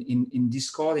welcome in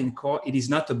Discord, in Core, it is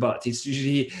not a bot. It's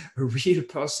usually a real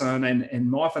person, and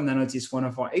more often than not, it's one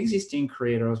of our existing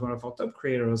creators, one of our top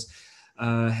creators,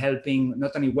 helping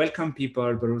not only welcome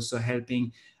people, but also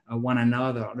helping one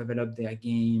another level up their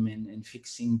game and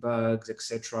fixing bugs,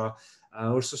 etc.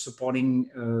 Also supporting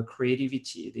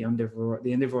creativity, the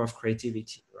endeavor of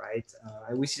creativity, right?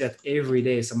 We see that every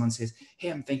day. Someone says, hey,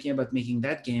 I'm thinking about making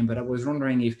that game, but I was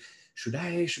wondering if should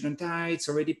I, shouldn't I? It's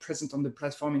already present on the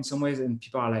platform in some ways. And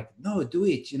people are like, no, do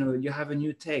it. You have a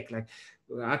new tech. Like,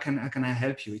 how can I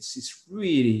help you? It's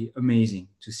really amazing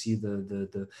to see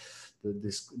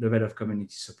this level of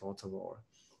community support overall.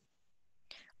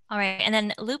 All right, and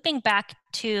then looping back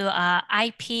to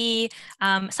IP,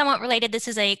 somewhat related, this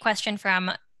is a question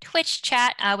from Twitch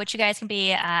chat, which you guys can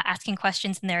be asking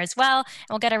questions in there as well, and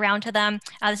we'll get around to them.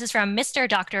 This is from Mr.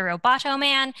 Dr. Roboto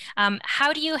Man.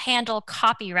 How do you handle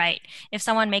copyright? If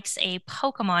someone makes a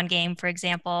Pokemon game, for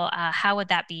example, how would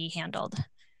that be handled?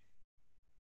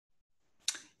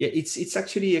 Yeah, it's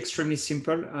actually extremely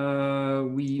simple.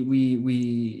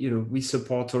 We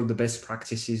support all the best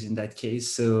practices in that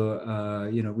case. So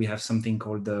we have something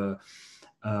called the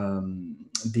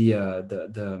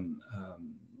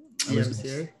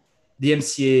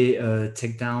DMCA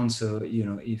takedown. So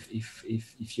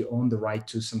if you own the right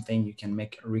to something, you can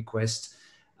make a request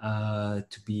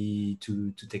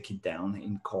to take it down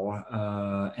in core,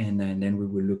 and then we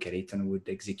will look at it and would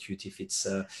execute if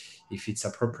it's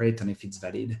appropriate and if it's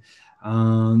valid.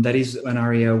 That is an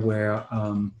area where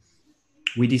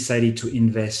we decided to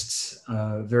invest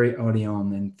very early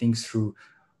on and think through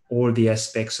all the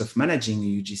aspects of managing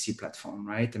a UGC platform,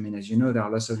 right? I mean, as you know, there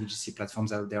are lots of UGC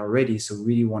platforms out there already, so we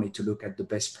really wanted to look at the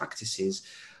best practices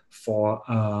for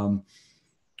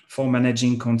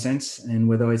managing content, and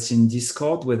whether it's in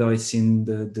Discord, whether it's in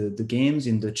the games,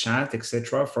 in the chat,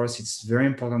 etc. For us, it's very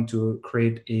important to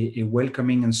create a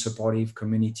welcoming and supportive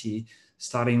community,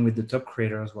 starting with the top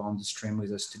creators who are on the stream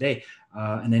with us today,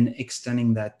 and then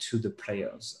extending that to the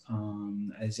players.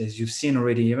 As you've seen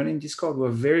already, even in Discord, we're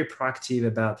very proactive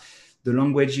about the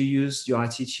language you use, your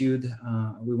attitude.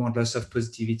 We want lots of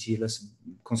positivity, lots of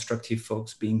constructive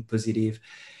folks being positive.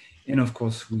 And of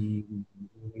course, we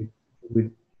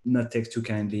not take too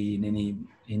kindly in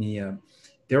any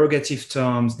derogative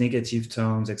terms, negative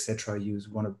terms, etc. Use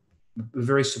one of a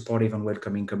very supportive and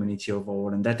welcoming community overall,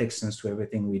 and that extends to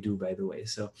everything we do, by the way.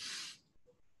 So.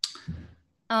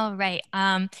 All right.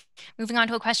 Moving on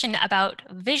to a question about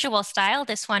visual style.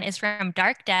 This one is from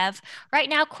Dark Dev. Right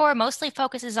now, Core mostly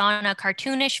focuses on a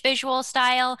cartoonish visual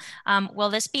style. Will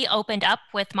this be opened up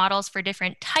with models for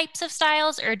different types of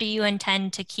styles, or do you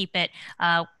intend to keep it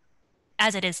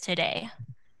as it is today?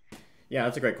 Yeah,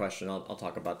 that's a great question. I'll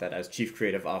talk about that as Chief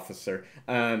Creative Officer.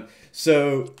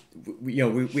 So,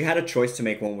 we had a choice to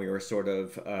make when we were sort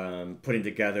of putting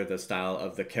together the style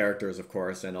of the characters, of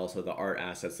course, and also the art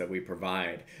assets that we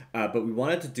provide. But we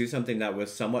wanted to do something that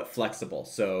was somewhat flexible.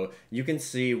 So you can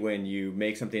see when you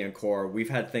make something in Core, we've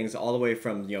had things all the way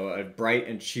from, a bright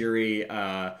and cheery,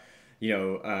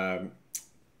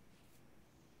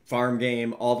 farm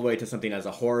game all the way to something as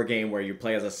a horror game where you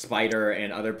play as a spider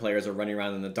and other players are running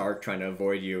around in the dark trying to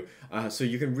avoid you. So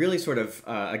you can really sort of,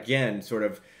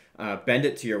 bend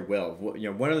it to your will.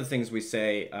 One of the things we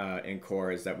say in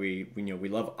Core is that we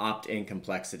love opt-in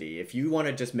complexity. If you want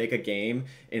to just make a game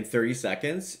in 30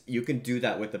 seconds, you can do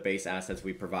that with the base assets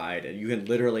we provide. And you can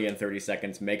literally in 30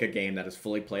 seconds make a game that is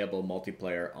fully playable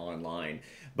multiplayer online.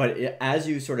 But as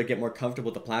you sort of get more comfortable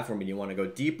with the platform and you want to go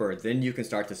deeper, then you can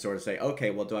start to sort of say, okay,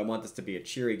 well, do I want this to be a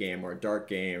cheery game or a dark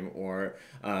game or,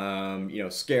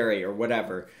 scary or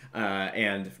whatever?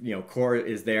 And Core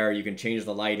is there. You can change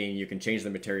the lighting, you can change the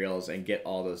materials and get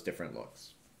all those different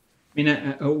looks. I mean,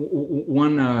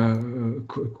 one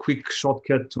quick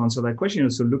shortcut to answer that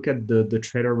question. So look at the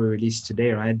trailer we released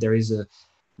today, right? There is a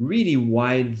really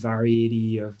wide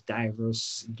variety of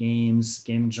diverse games,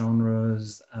 game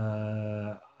genres,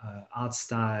 art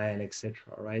style, etc.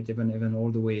 Right? Even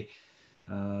all the way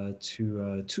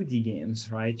to 2D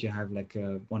games, right? You have like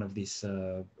one of these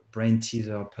brain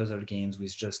teaser puzzle games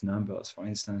with just numbers, for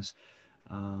instance.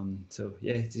 So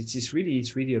yeah, it's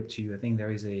really up to you. I think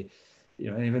there is a,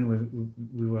 even when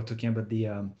we were talking about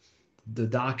the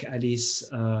Dark Alice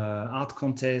art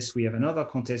contest. We have another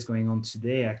contest going on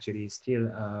today, actually, still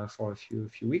for a few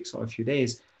weeks or a few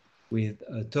days, with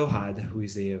Tohad, who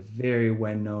is a very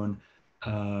well-known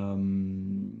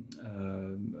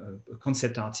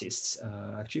concept artist,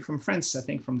 actually from France, I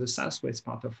think from the southwest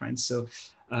part of France. So,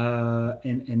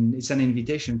 and it's an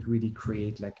invitation to really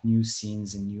create like new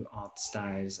scenes and new art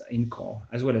styles in Core,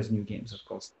 as well as new games, of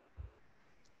course.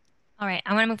 All right,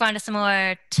 I'm going to move on to some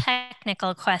more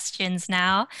technical questions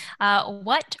now.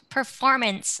 What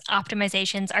performance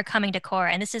optimizations are coming to Core?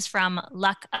 And this is from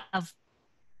Luck of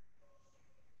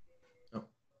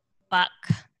Buck.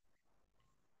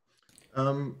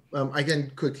 I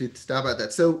can quickly stab at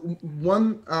that. So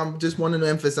one, just wanted to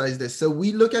emphasize this. So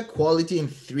we look at quality in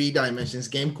 3 dimensions,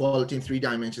 game quality in 3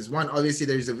 dimensions. One, obviously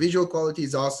there's the visual quality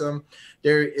is awesome.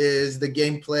 There is the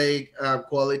gameplay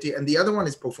quality, and the other one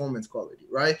is performance quality,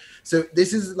 right? So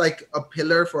this is like a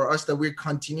pillar for us that we're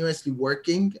continuously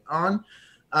working on.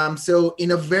 So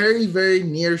in a very, very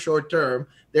near short term,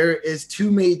 there is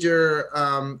 2 major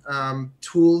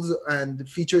tools and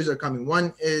features are coming.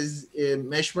 One is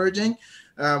mesh merging,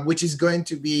 which is going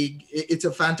to be, it's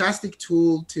a fantastic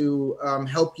tool to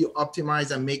help you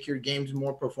optimize and make your games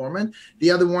more performant. The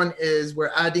other one is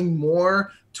we're adding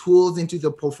more tools into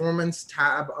the performance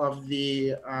tab of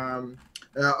the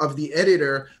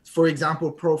editor, for example,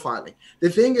 profiling. The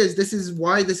thing is, this is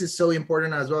why this is so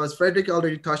important as well. As Frederic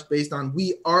already touched based on,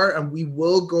 we are and we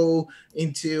will go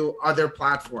into other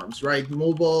platforms, right?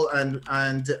 Mobile and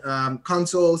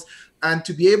consoles. And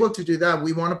to be able to do that,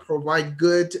 we want to provide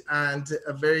good and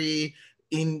a very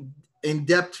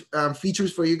in-depth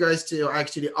features for you guys to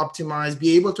actually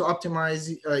be able to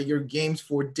optimize your games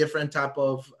for different type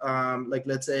of, like,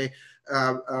 let's say,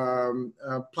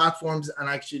 platforms and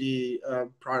actually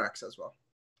products as well.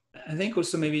 I think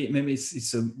also maybe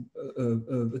it's a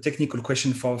technical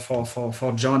question for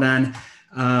Jordan.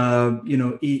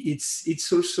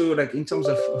 It's also like in terms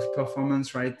of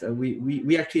performance, right?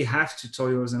 We actually have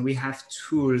tutorials and we have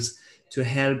tools to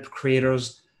help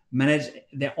creators manage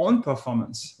their own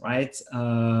performance, right?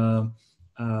 The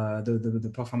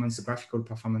performance, the graphical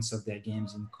performance of their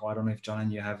games in core. I don't know if Jordan,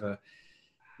 you have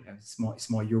it's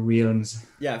more your realms.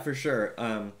 Yeah, for sure.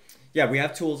 Yeah, we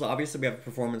have tools. Obviously, we have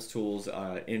performance tools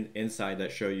inside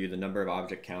that show you the number of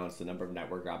object counts, the number of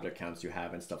network object counts you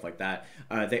have, and stuff like that.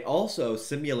 They also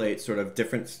simulate sort of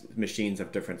different machines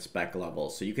of different spec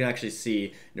levels, so you can actually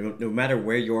see no matter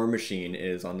where your machine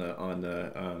is on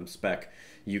the spec,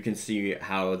 you can see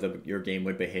how your game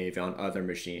would behave on other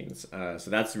machines. So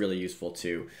that's really useful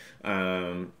too.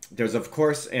 There's of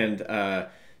course and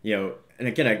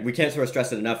again, we can't sort of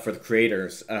stress it enough for the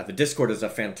creators. The Discord is a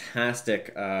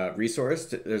fantastic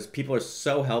resource. People are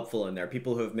so helpful in there.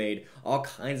 People who have made all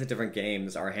kinds of different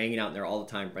games are hanging out in there all the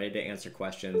time, ready to answer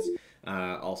questions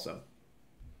also.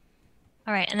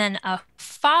 All right, and then a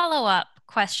follow-up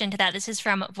question to that. This is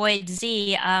from Void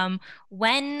Z.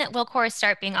 When will Core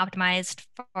start being optimized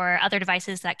for other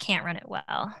devices that can't run it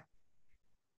well?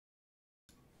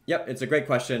 Yep, it's a great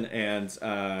question, and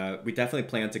we definitely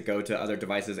plan to go to other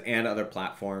devices and other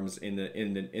platforms in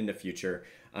the future.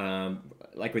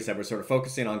 Like we said, we're sort of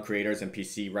focusing on creators and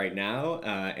PC right now,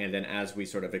 and then as we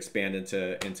sort of expand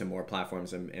into more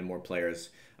platforms and more players,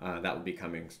 that will be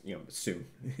coming soon.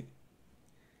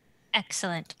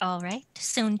 Excellent. All right.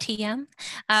 Soon TM.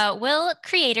 Will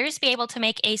creators be able to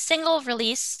make a single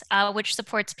release which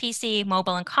supports PC,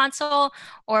 mobile, and console,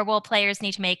 or will creators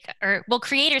need to make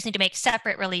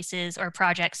separate releases or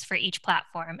projects for each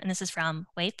platform? And this is from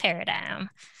Wave Paradigm.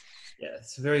 Yeah,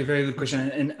 it's a very, very good question.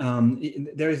 And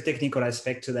there is a technical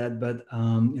aspect to that, but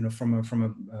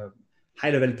from a high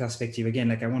level perspective, again,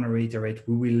 like I want to reiterate,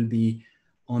 we will be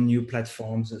on new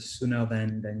platforms sooner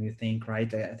than you think,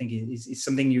 right? I think it's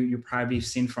something you probably have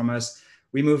seen from us.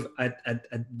 We move at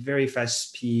very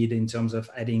fast speed in terms of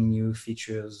adding new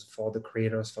features for the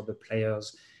creators, for the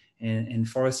players. And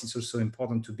for us, it's also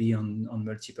important to be on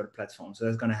multiple platforms. So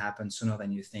that's going to happen sooner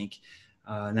than you think.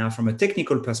 Now, from a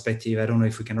technical perspective, I don't know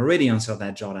if we can already answer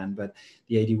that, Jordan, but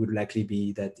the idea would likely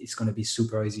be that it's going to be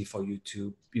super easy for you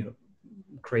to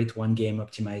create one game,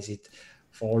 optimize it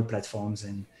for all platforms,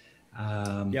 and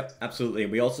yep, absolutely.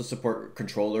 We also support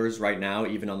controllers right now,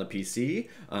 even on the PC.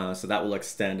 So that will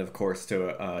extend, of course,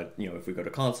 to if we go to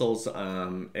consoles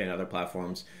and other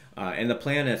platforms. And the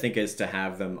plan, I think, is to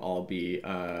have them all be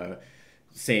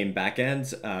same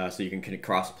backends, so you can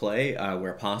cross-play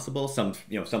where possible. Some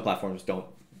platforms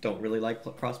don't really like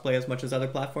cross-play as much as other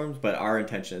platforms, but our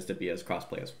intention is to be as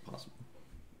cross-play as possible.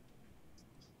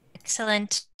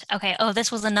 Excellent. Okay. Oh,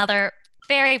 this was another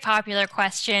very popular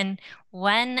question.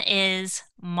 When is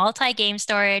multi-game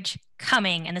storage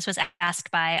coming? And this was asked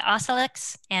by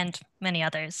Ocelix and many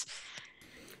others.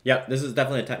 Yeah, this is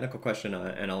definitely a technical question,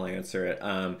 and I'll answer it.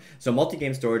 So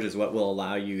multi-game storage is what will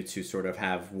allow you to sort of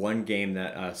have one game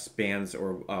that spans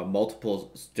or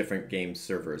multiple different game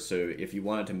servers. So if you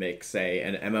wanted to make, say,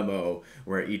 an MMO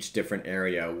where each different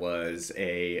area was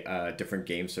a different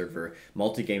game server,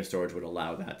 multi-game storage would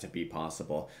allow that to be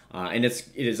possible. And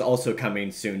it is also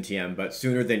coming soon, TM, but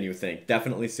sooner than you think.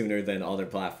 Definitely sooner than other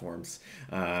platforms.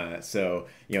 So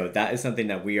that is something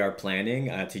that we are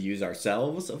planning to use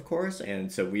ourselves, of course,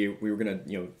 and so we were gonna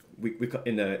we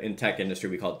in tech industry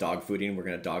we call it dog fooding. We're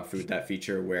gonna dog food that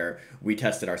feature where we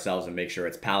test it ourselves and make sure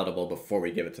it's palatable before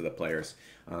we give it to the players.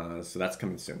 So that's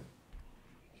coming soon.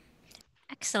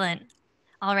 Excellent.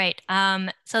 All right.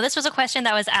 So this was a question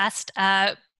that was asked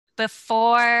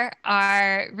before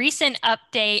our recent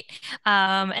update,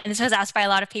 and this was asked by a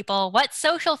lot of people. What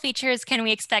social features can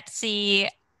we expect to see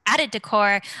added to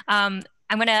Core?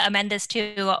 I'm going to amend this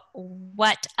to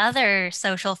what other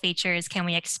social features can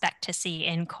we expect to see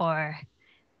in Core?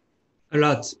 A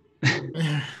lot.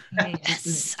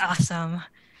 Yes, awesome.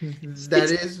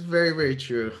 That is very, very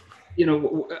true.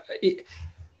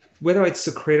 Whether it's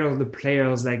the creator or the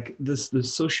players, like the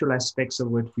social aspects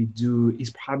of what we do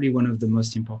is probably one of the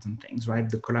most important things, right?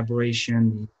 The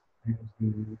collaboration,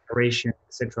 the iteration,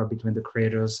 etc., between the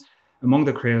creators, among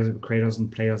the creators and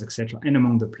players, etc., and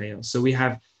among the players. So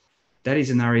that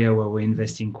is an area where we're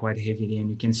investing quite heavily, and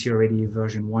you can see already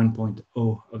version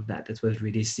 1.0 of that was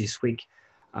released this week.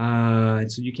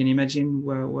 So you can imagine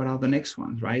what are the next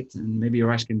ones, right? And maybe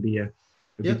Arash can be a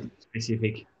bit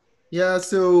specific. Yeah,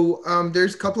 so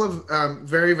there's a couple of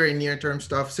very, very near-term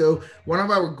stuff. So one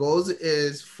of our goals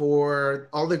is for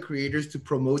all the creators to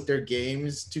promote their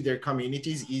games to their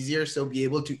communities easier, so be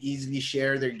able to easily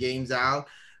share their games out.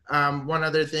 One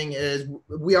other thing is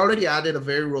we already added a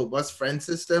very robust friend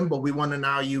system, but we want to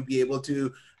now you be able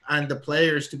to and the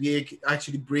players to be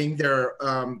actually bring their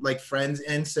like friends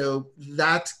in. So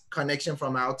that connection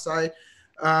from outside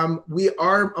we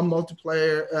are a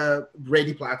multiplayer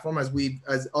ready platform,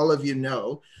 as all of you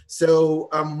know. So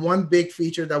one big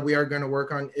feature that we are going to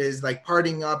work on is like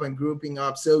partying up and grouping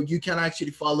up, so you can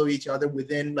actually follow each other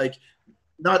within like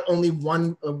not only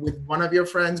one with one of your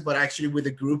friends, but actually with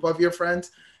a group of your friends,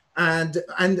 and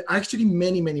actually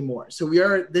many more. So we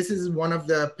are. This is one of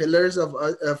the pillars of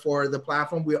for the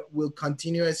platform. We will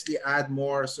continuously add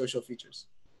more social features.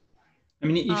 I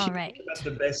mean, if All you think right. about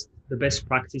the best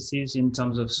practices in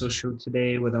terms of social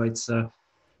today, whether it's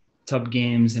top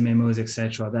games, MMOs,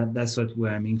 etc., that's what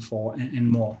we're aiming for and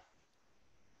more.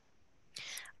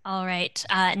 All right.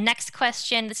 Next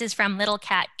question. This is from Little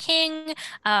Cat King.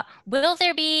 Will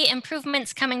there be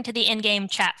improvements coming to the in-game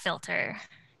chat filter?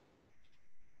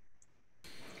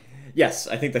 Yes,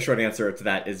 I think the short answer to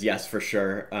that is yes for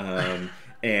sure.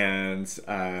 And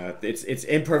it's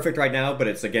imperfect right now, but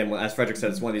it's again, as Frederic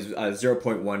said, it's one of these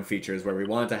 0.1 features where we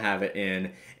want to have it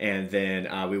in, and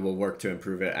then we will work to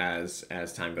improve it as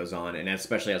time goes on, and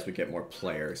especially as we get more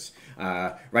players.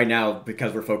 Right now,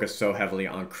 because we're focused so heavily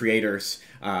on creators,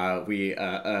 we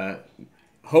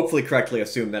hopefully correctly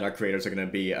assume that our creators are going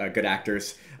to be good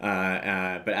actors.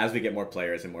 But as we get more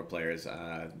players and more players,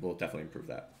 we'll definitely improve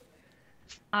that.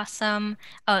 Awesome.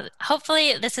 Oh,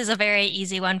 hopefully this is a very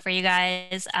easy one for you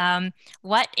guys.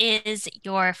 What is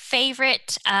your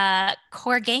favorite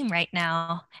core game right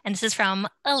now? And this is from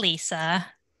Elisa.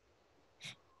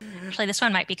 Actually, this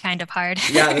one might be kind of hard.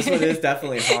 Yeah, this one is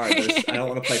definitely hard. I don't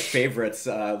want to play favorites,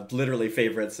 literally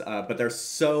favorites, but there's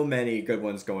so many good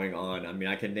ones going on. I mean,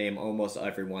 I can name almost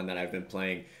every one that I've been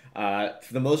playing.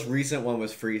 The most recent one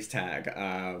was Freeze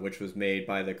Tag, which was made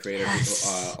by the creator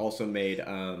Yes. who also made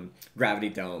Gravity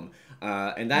Dome.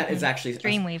 And that is actually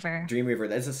Dreamweaver. Dreamweaver.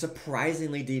 That's a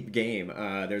surprisingly deep game.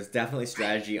 There's definitely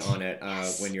strategy on it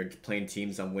when you're playing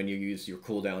teams on when you use your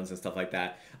cooldowns and stuff like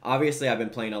that. Obviously, I've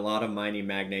been playing a lot of Mining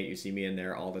Magnate. You see me in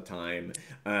there all the time.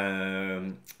 Roll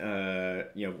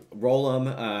 'em.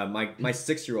 My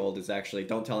 6-year-old is actually,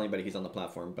 don't tell anybody he's on the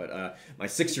platform, but my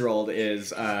 6-year-old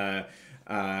is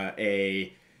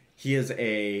he is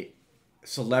a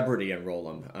celebrity in Roll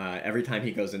 'em. Every time he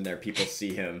goes in there, people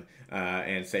see him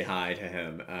and say hi to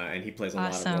him, and he plays a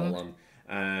lot of Awesome. Roll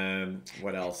 'em.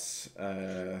 What else?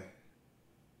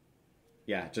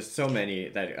 Yeah, just so many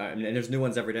that, and there's new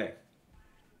ones every day.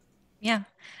 Yeah.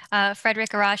 Frederic,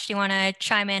 Arash, do you want to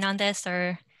chime in on this,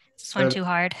 or is this one Uh, too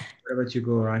hard? What about you,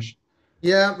 go, Arash?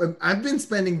 Yeah, I've been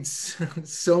spending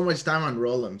so much time on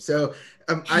Roll'em. So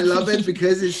I love it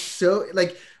because it's so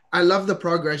like I love the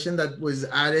progression that was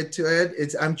added to it.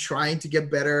 It's I'm trying to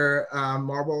get better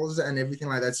marbles and everything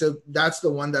like that. So that's the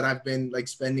one that I've been like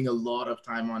spending a lot of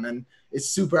time on, and it's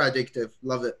super addictive.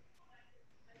 Love it.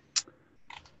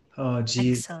 Oh,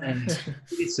 geez, and Excellent.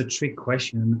 it's a trick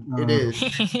question. It is.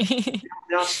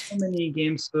 There are so many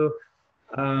games,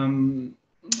 um,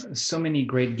 so many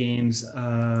great games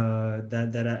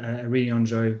that I really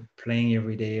enjoy playing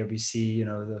every day. Obviously,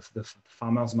 the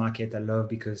farmers market I love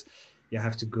because you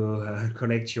have to go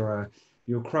collect your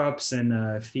crops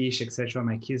and fish, etc.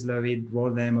 My kids love it.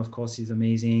 Roll them, of course, is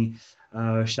amazing.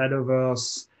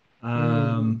 Shadowverse.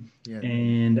 Yeah.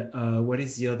 And what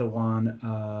is the other one?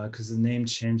 Because the name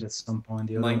changed at some point.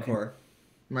 The other one, Minecore.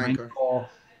 Minecraft. Minecore.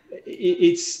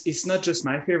 It's not just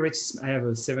my favorites. I have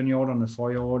a 7-year-old and a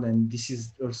 4-year-old, and this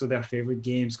is also their favorite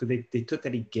games because they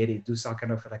totally get it. Those are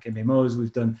kind of like MMOs.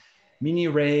 We've done mini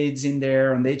raids in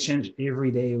there, and they change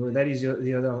every day. Well, that is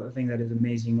the other thing that is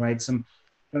amazing, right? Some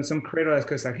creator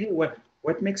ask us like, hey,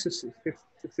 what makes a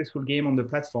successful game on the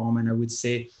platform? And I would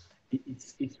say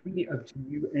it's really up to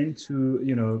you and to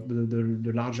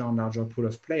the larger and larger pool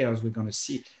of players we're going to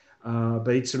see. But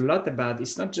it's a lot about,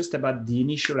 it's not just about the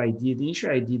initial idea. The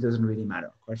initial idea doesn't really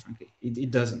matter, quite frankly. It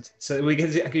doesn't. So we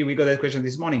got that question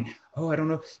this morning. Oh, I don't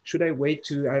know. Should I wait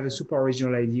to have a super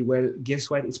original idea? Well, guess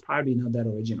what? It's probably not that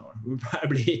original.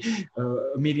 Probably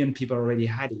a million people already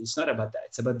had it. It's not about that.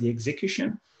 It's about the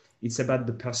execution. It's about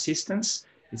the persistence.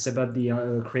 It's about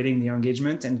the creating the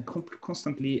engagement and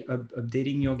constantly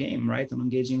updating your game, right? And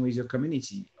engaging with your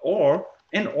community, or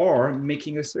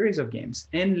making a series of games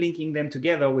and linking them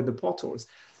together with the portals.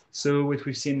 So what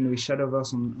we've seen with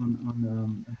Shadowverse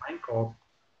on Minecraft,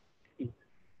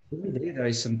 every day there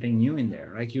is something new in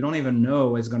there. Like you don't even know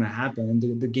what's going to happen.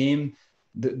 The game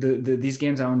these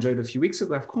games I enjoyed a few weeks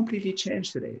ago have completely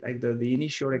changed today. Like the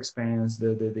initial experience,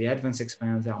 the advanced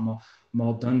experience, there are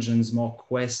more dungeons, more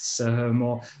quests,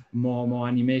 more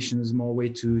animations, more way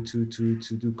to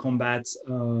do combat.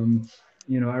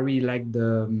 I really like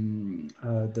the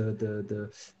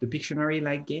Pictionary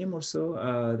like game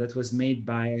also that was made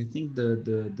by, I think,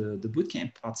 the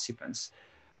bootcamp participants.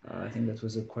 I think that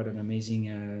was quite an amazing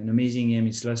game.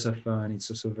 It's lots of fun. It's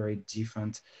also very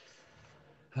different.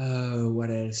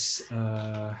 What else?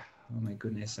 Oh my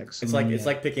goodness, like so It's many.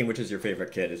 like picking which is your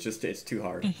favorite kid. It's too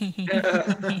hard.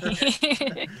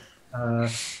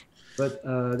 But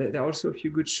there are also a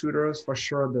few good shooters for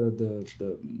sure.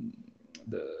 The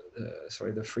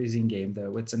freezing game.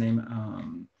 What's the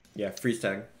name? Yeah, freeze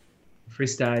tag.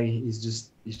 Freeze tag is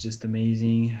just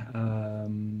amazing.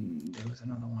 There was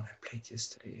another one I played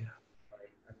yesterday.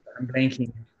 I'm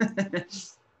blanking.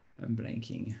 I'm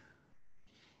blanking.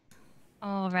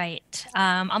 All right.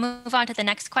 I'll move on to the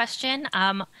next question.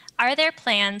 Are there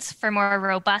plans for more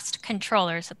robust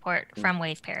controller support from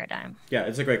Wave Paradigm? Yeah,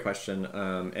 it's a great question.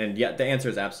 And yeah, the answer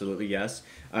is absolutely yes.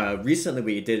 Recently,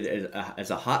 we did it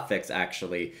as a hotfix,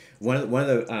 actually. One of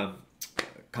the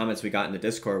comments we got in the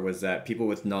Discord was that people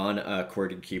with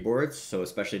non-QWERTY keyboards, so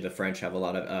especially the French have a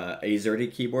lot of AZERTY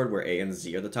keyboard where A and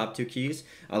Z are the top two keys.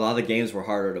 A lot of the games were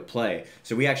harder to play.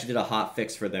 So we actually did a hot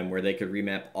fix for them where they could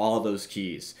remap all those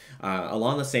keys.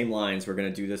 Along the same lines, we're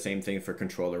going to do the same thing for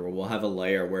controller, where we'll have a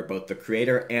layer where both the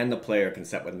creator and the player can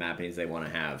set what mappings they want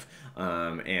to have,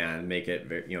 and make it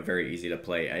very easy to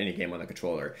play any game on the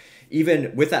controller.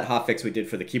 Even with that hotfix we did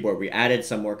for the keyboard, we added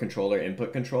some more controller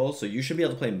input controls, so you should be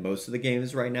able to play most of the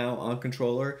games right now on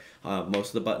controller. Most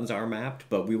of the buttons are mapped,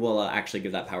 but we will actually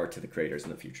give that power to the creators in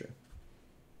the future.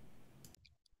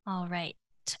 All right.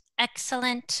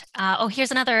 Excellent.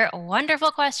 Here's another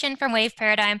wonderful question from Wave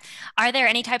Paradigm. Are there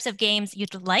any types of games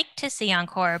you'd like to see on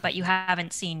Core but you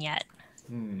haven't seen yet?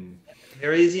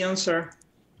 Very easy answer.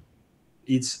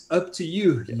 It's up to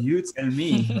you. Yeah. You tell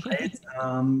me, right?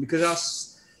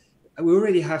 Because we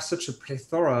already have such a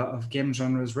plethora of game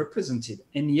genres represented,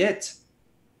 and yet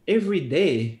every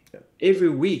day, every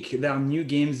week, there are new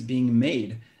games being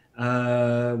made.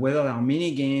 Whether they are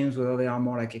mini games, whether they are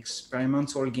more like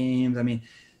experimental games. I mean,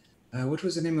 what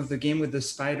was the name of the game with the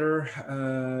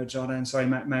spider, Jordan? Sorry,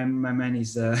 my mind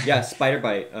is. Yeah, Spider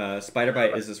Bite. Spider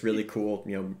Bite is this really cool,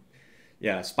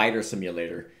 spider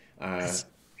simulator.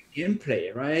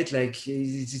 Gameplay, right? Like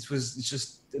it was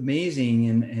just amazing,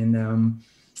 and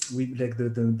we like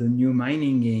the new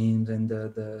mining games and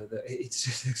it's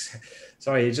just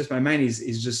sorry, it's just my mind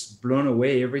is just blown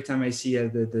away every time I see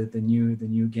the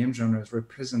new game genres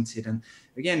represented. And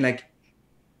again, like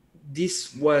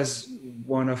this was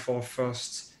one of our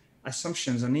first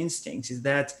assumptions and instincts, is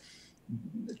that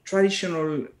the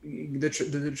traditional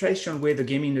way the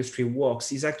game industry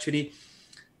works is actually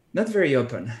not very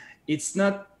open.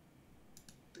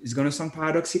 It's going to sound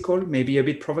paradoxical, maybe a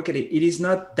bit provocative. It is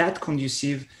not that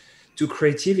conducive to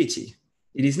creativity.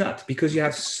 It is not, because you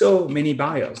have so many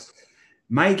barriers.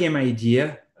 My game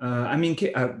idea,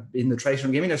 in the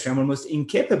traditional game industry, I'm almost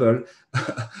incapable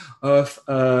of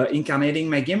incarnating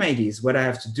my game ideas. What I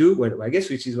have to do, I guess,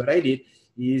 which is what I did,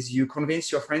 is you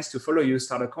convince your friends to follow you,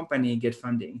 start a company, get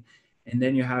funding. And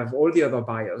then you have all the other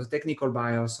barriers, technical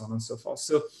barriers, so on and so forth.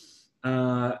 So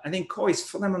I think Core is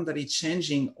fundamentally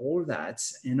changing all that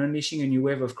and unleashing a new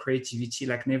wave of creativity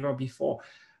like never before,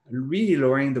 really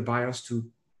lowering the barriers to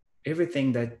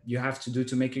everything that you have to do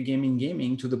to make a game in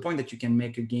gaming, to the point that you can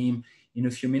make a game in a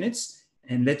few minutes,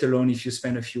 and let alone if you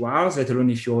spend a few hours, let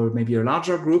alone if you're maybe a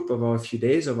larger group over a few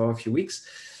days, over a few weeks.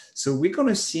 So we're going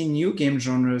to see new game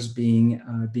genres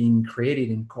being created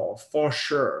in Core, for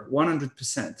sure,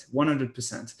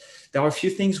 100%. There are a few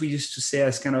things we used to say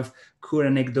as kind of cool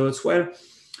anecdotes. Well,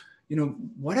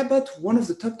 what about one of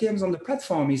the top games on the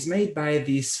platform is made by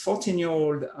this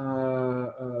 14-year-old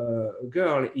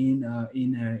girl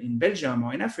in Belgium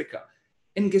or in Africa?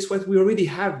 And guess what? We already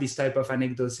have this type of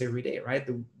anecdotes every day, right?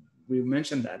 We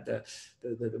mentioned that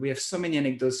we have so many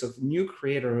anecdotes of new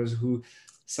creators who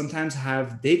sometimes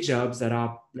have day jobs that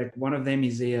are like, one of them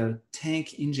is a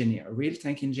tank engineer, a real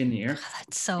tank engineer. Oh,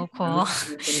 that's so cool.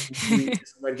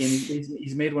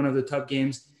 He's made one of the top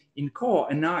games in Core,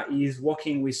 and now he's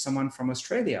working with someone from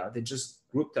Australia. They just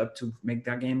grouped up to make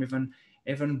their game even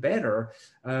better.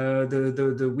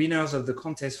 The winners of the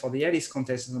contest for the Alice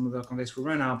contest and some of the contests we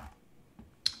run are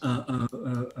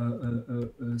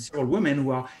several women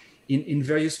who are in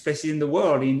various places in the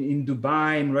world, in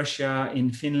Dubai, in Russia,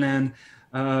 in Finland.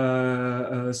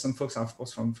 Some folks are, of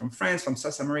course, from France, from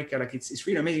South America. Like it's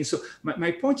really amazing. So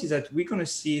my point is that we're going to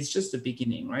see, it's just the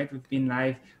beginning, right? We've been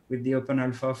live with the open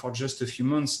alpha for just a few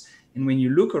months. And when you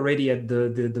look already at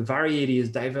the varieties,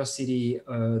 diversity,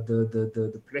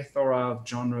 the plethora of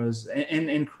genres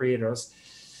and creators,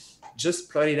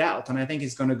 just plot it out. And I think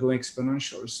it's going to go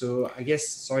exponential. So I guess,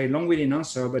 sorry, long-winded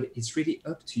answer, but it's really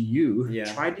up to you.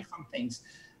 Yeah. Try different things.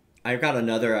 I've got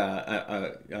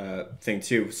another thing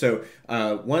too. So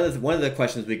one of the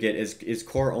questions we get is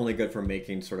core only good for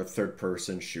making sort of third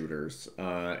person shooters?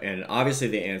 And obviously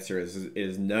the answer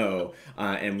is no.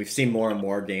 And we've seen more and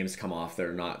more games come off that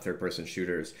are not third person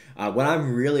shooters. What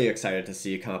I'm really excited to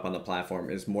see come up on the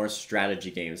platform is more strategy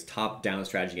games, top down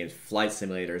strategy games, flight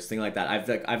simulators, things like that.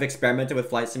 I've experimented with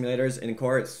flight simulators in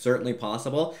core. It's certainly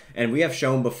possible, and we have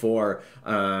shown before.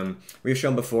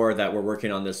 That we're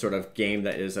working on this sort of game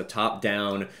that is a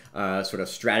top-down sort of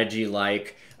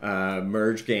strategy-like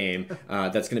merge game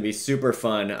that's going to be super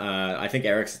fun. I think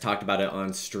Eric's talked about it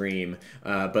on stream.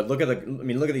 But look at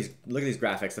these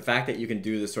graphics. The fact that you can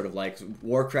do this sort of like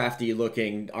Warcrafty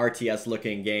looking, RTS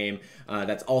looking game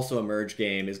that's also a merge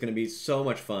game is going to be so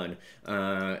much fun.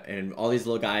 And all these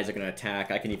little guys are going to attack.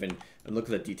 I can even look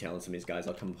at the detail in some of these guys.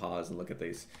 I'll come pause and look at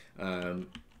these.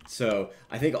 So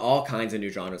I think all kinds of new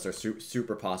genres are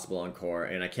super possible on core,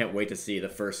 and I can't wait to see the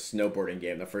first snowboarding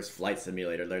game, the first flight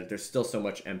simulator. There's still so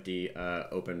much empty,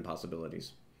 open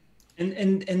possibilities.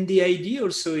 And the idea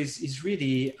also is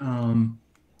really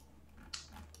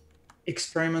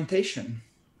experimentation.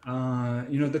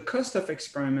 The cost of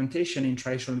experimentation in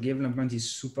traditional development is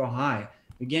super high.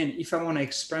 Again, if I want to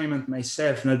experiment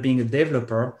myself, not being a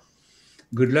developer,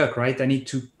 good luck, right? I need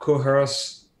to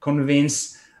coerce,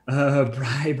 convince,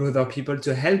 bribe other people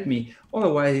to help me.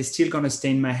 Otherwise, it's still going to stay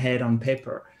in my head on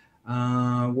paper.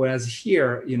 Whereas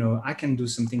here, I can do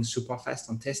something super fast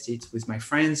and test it with my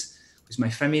friends, with my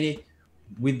family,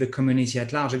 with the community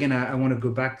at large. Again, I want to go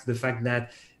back to the fact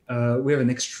that we have an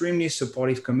extremely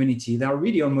supportive community. There are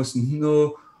really almost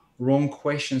no wrong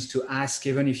questions to ask,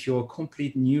 even if you're a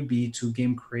complete newbie to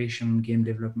game creation, game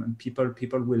development.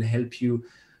 People will help you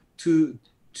to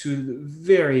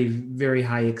very, very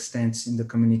high extents in the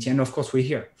community. And of course, we're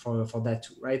here for that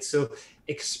too, right? So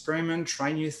experiment,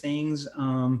 try new things.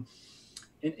 And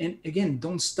again,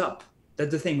 don't stop.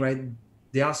 That's the thing, right?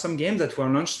 There are some games that were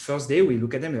launched first day. We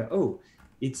look at them, oh,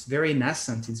 it's very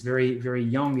nascent. It's very, very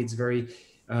young. It's very,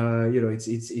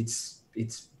 it's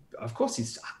of course,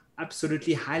 it's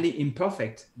absolutely highly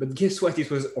imperfect. But guess what? It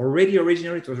was already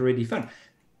original. It was already fun.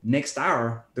 Next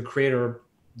hour, the creator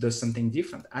does something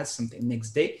different, adds something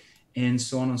next day, and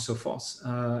so on and so forth.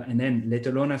 And then let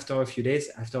alone after a few days,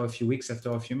 after a few weeks,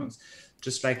 after a few months.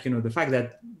 Just like, the fact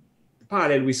that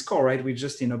parallel with core, right? We're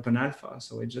just in open alpha.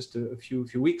 So it's just a few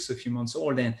weeks, a few months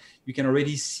old, and you can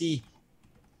already see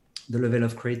the level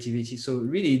of creativity. So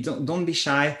really don't be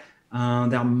shy.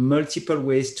 There are multiple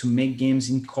ways to make games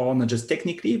in core, not just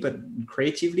technically, but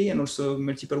creatively, and also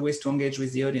multiple ways to engage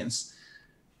with the audience.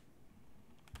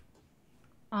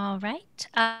 All right.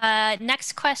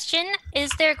 Next question.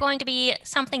 Is there going to be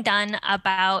something done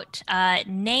about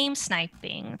name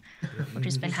sniping, which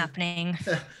has been happening?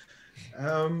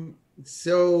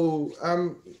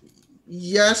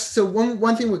 Yes. So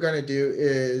one thing we're going to do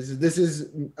is, this is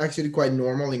actually quite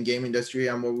normal in game industry,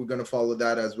 and we're going to follow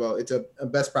that as well. It's a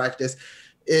best practice.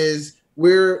 Is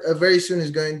we're very soon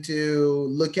is going to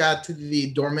look at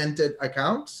the dormanted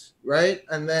accounts, right?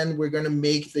 And then we're going to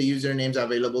make the usernames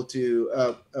available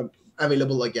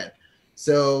again.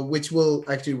 So which will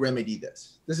actually remedy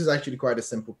this. This is actually quite a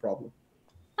simple problem.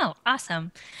 Oh,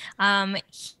 awesome.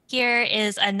 Here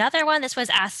is another one. This was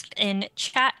asked in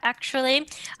chat, actually.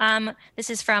 This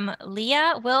is from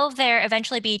Leah. Will there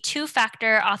eventually be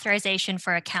two-factor authorization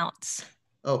for accounts?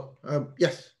 Oh,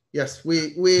 yes.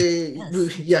 We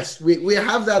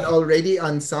have that already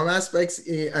on some aspects,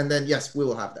 and then yes, we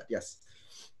will have that. Yes.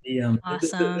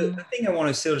 Awesome. The thing I want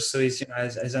to say also is,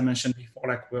 as I mentioned before,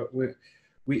 like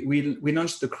we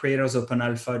launched the Creators Open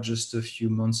Alpha just a few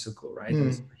months ago, right? It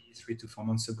was 3 to 4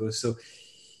 months ago. So,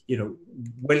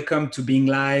 welcome to being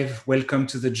live. Welcome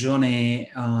to the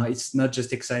journey. It's not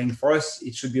just exciting for us.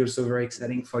 It should be also very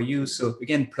exciting for you. So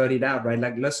again, plot it out, right?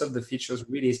 Like lots of the features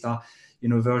released are,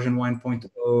 version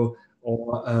 1.0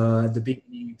 or at the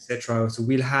beginning, etc. So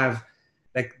we'll have,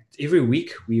 like, every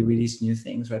week we release new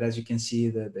things, right? As you can see,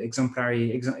 the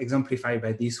exemplified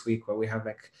by this week, where we have,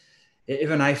 like,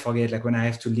 even I forget, like, when I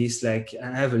have to list, like,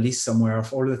 I have a list somewhere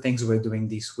of all the things we're doing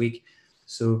this week.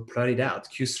 So plot it out.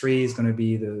 Q3 is going to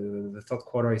be the third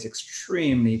quarter is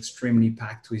extremely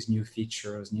packed with new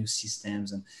features, new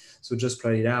systems, and so just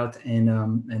plot it out.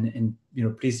 And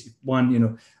please,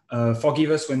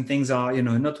 forgive us when things are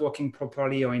not working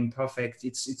properly or imperfect.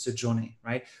 It's a journey,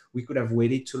 right? We could have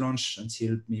waited to launch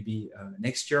until maybe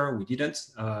next year. We didn't.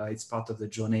 It's part of the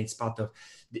journey. It's part of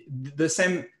the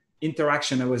same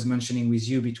interaction I was mentioning with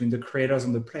you between the creators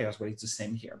and the players. Well, it's the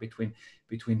same here between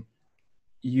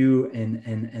you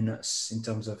and us, in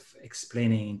terms of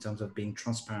explaining, in terms of being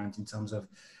transparent, in terms of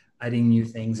adding new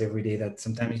things every day that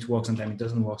sometimes it works, sometimes it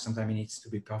doesn't work, sometimes it needs to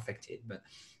be perfected. But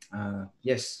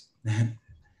yes.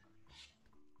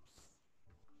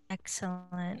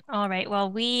 Excellent. All right.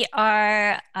 Well, we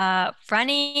are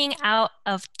running out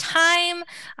of time.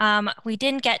 We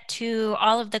didn't get to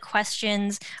all of the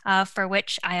questions, for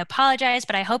which I apologize,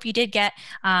 but I hope you did get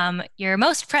your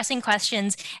most pressing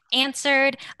questions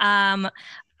answered.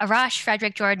 Arash,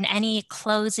 Frederic, Jordan, any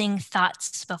closing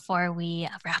thoughts before we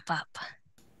wrap up?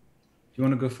 Do you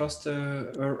want to go first,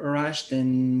 Arash,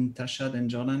 then Tasha, then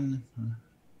Jordan?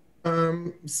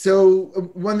 So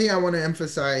one thing I want to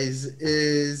emphasize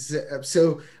is,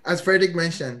 so as Frederic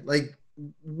mentioned, like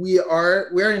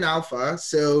we're in alpha,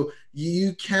 so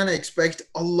you can expect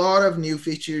a lot of new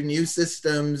features, new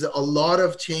systems, a lot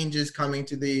of changes coming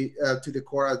to the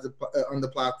core on the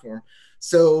platform.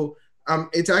 So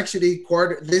it's actually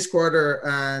this quarter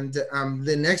and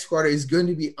the next quarter is going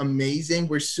to be amazing.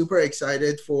 We're super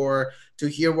excited to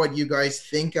hear what you guys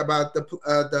think about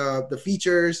the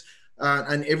features.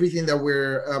 And everything that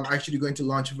we're actually going to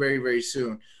launch very, very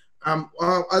soon.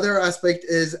 Other aspect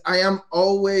is I am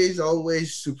always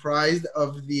surprised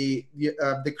of the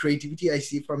creativity I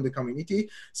see from the community.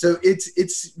 So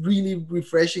it's really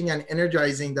refreshing and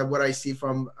energizing that what I see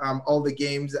from all the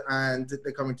games and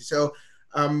the community. So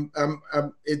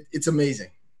it's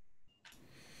amazing.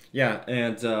 Yeah,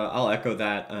 and I'll echo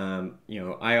that.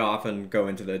 I often go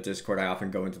into the Discord, I often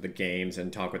go into the games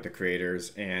and talk with the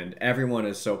creators, and everyone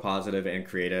is so positive and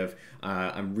creative.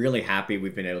 I'm really happy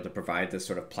we've been able to provide this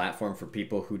sort of platform for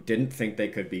people who didn't think they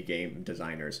could be game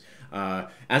designers.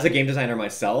 As a game designer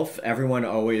myself, everyone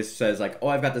always says like, oh,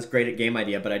 I've got this great game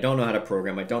idea, but I don't know how to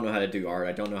program, I don't know how to do art,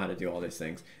 I don't know how to do all these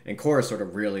things. And core is sort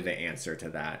of really the answer to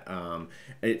that.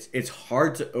 It's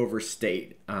hard to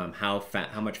overstate how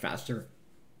much faster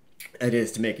it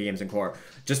is to make games in core.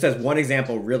 Just as one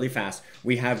example, really fast,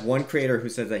 we have one creator who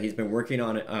says that he's been working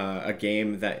on a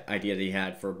game idea that he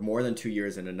had for more than 2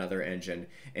 years in another engine,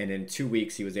 and in 2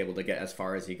 weeks he was able to get as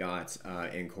far as he got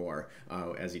in core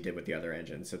as he did with the other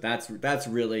engine. So that's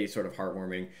really sort of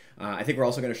heartwarming. I think we're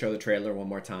also going to show the trailer one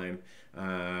more time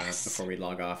before we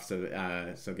log off.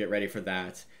 So get ready for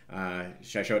that.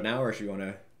 Should I show it now, or should you want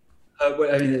to?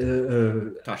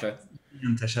 Tasha.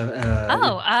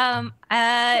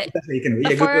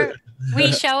 Before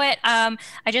we show it, I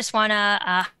just want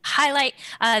to highlight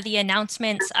the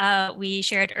announcements we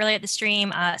shared earlier at the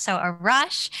stream. So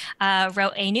Arash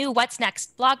wrote a new What's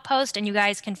Next blog post, and you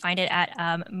guys can find it at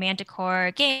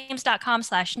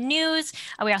manticoregames.com/news.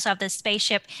 We also have the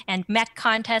spaceship and mech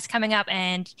contest coming up,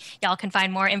 and y'all can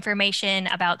find more information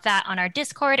about that on our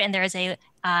Discord, and there's a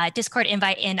Discord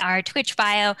invite in our Twitch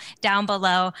bio down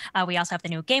below. We also have the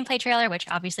new gameplay trailer, which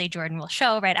obviously Jordan will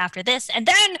show right after this. And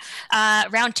then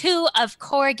round 2 of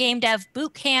Core Game Dev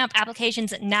Bootcamp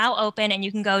applications now open, and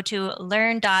you can go to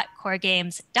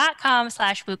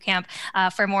learn.coregames.com/bootcamp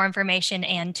for more information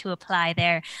and to apply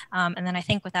there. And then I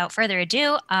think without further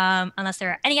ado, unless there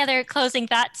are any other closing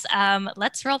thoughts,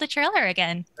 let's roll the trailer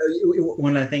again.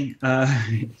 One last thing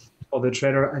for the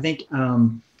trailer, I think,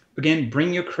 again,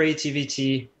 bring your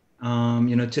creativity.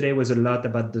 Today was a lot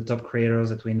about the top creators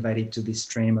that we invited to this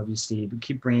stream. Obviously,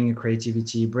 keep bringing your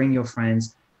creativity, bring your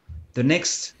friends. The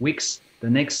next weeks, the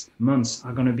next months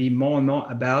are going to be more and more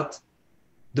about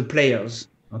the players.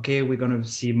 Okay, we're going to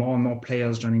see more and more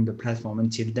players joining the platform.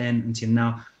 Until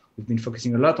now, we've been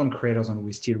focusing a lot on creators, and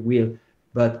we still will.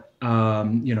 But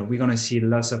we're going to see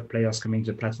lots of players coming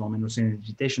to the platform, and also an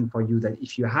invitation for you that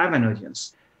if you have an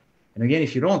audience. And again,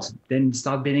 if you don't, then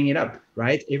start building it up,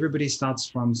 right? Everybody starts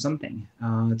from something.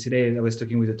 Today, I was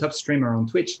talking with a top streamer on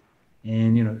Twitch,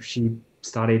 and she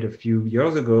started a few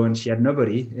years ago, and she had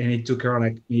nobody, and it took her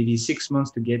like maybe 6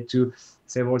 months to get to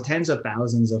several tens of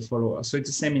thousands of followers. So it's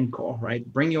the same in core, right?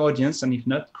 Bring your audience, and if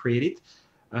not, create it,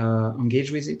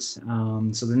 engage with it.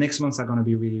 So the next months are going to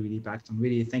be really, really packed. And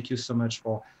really, thank you so much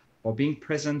for being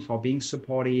present, for being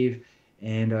supportive,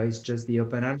 and it's just the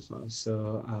open alpha.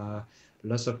 So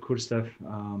lots of cool stuff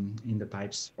in the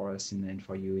pipes for us and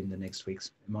for you in the next weeks,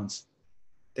 months.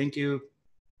 Thank you.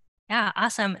 Yeah,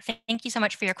 awesome. Thank you so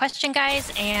much for your question,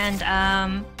 guys. And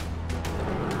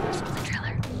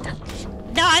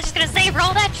No, I was just gonna say,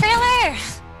 roll that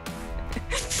trailer.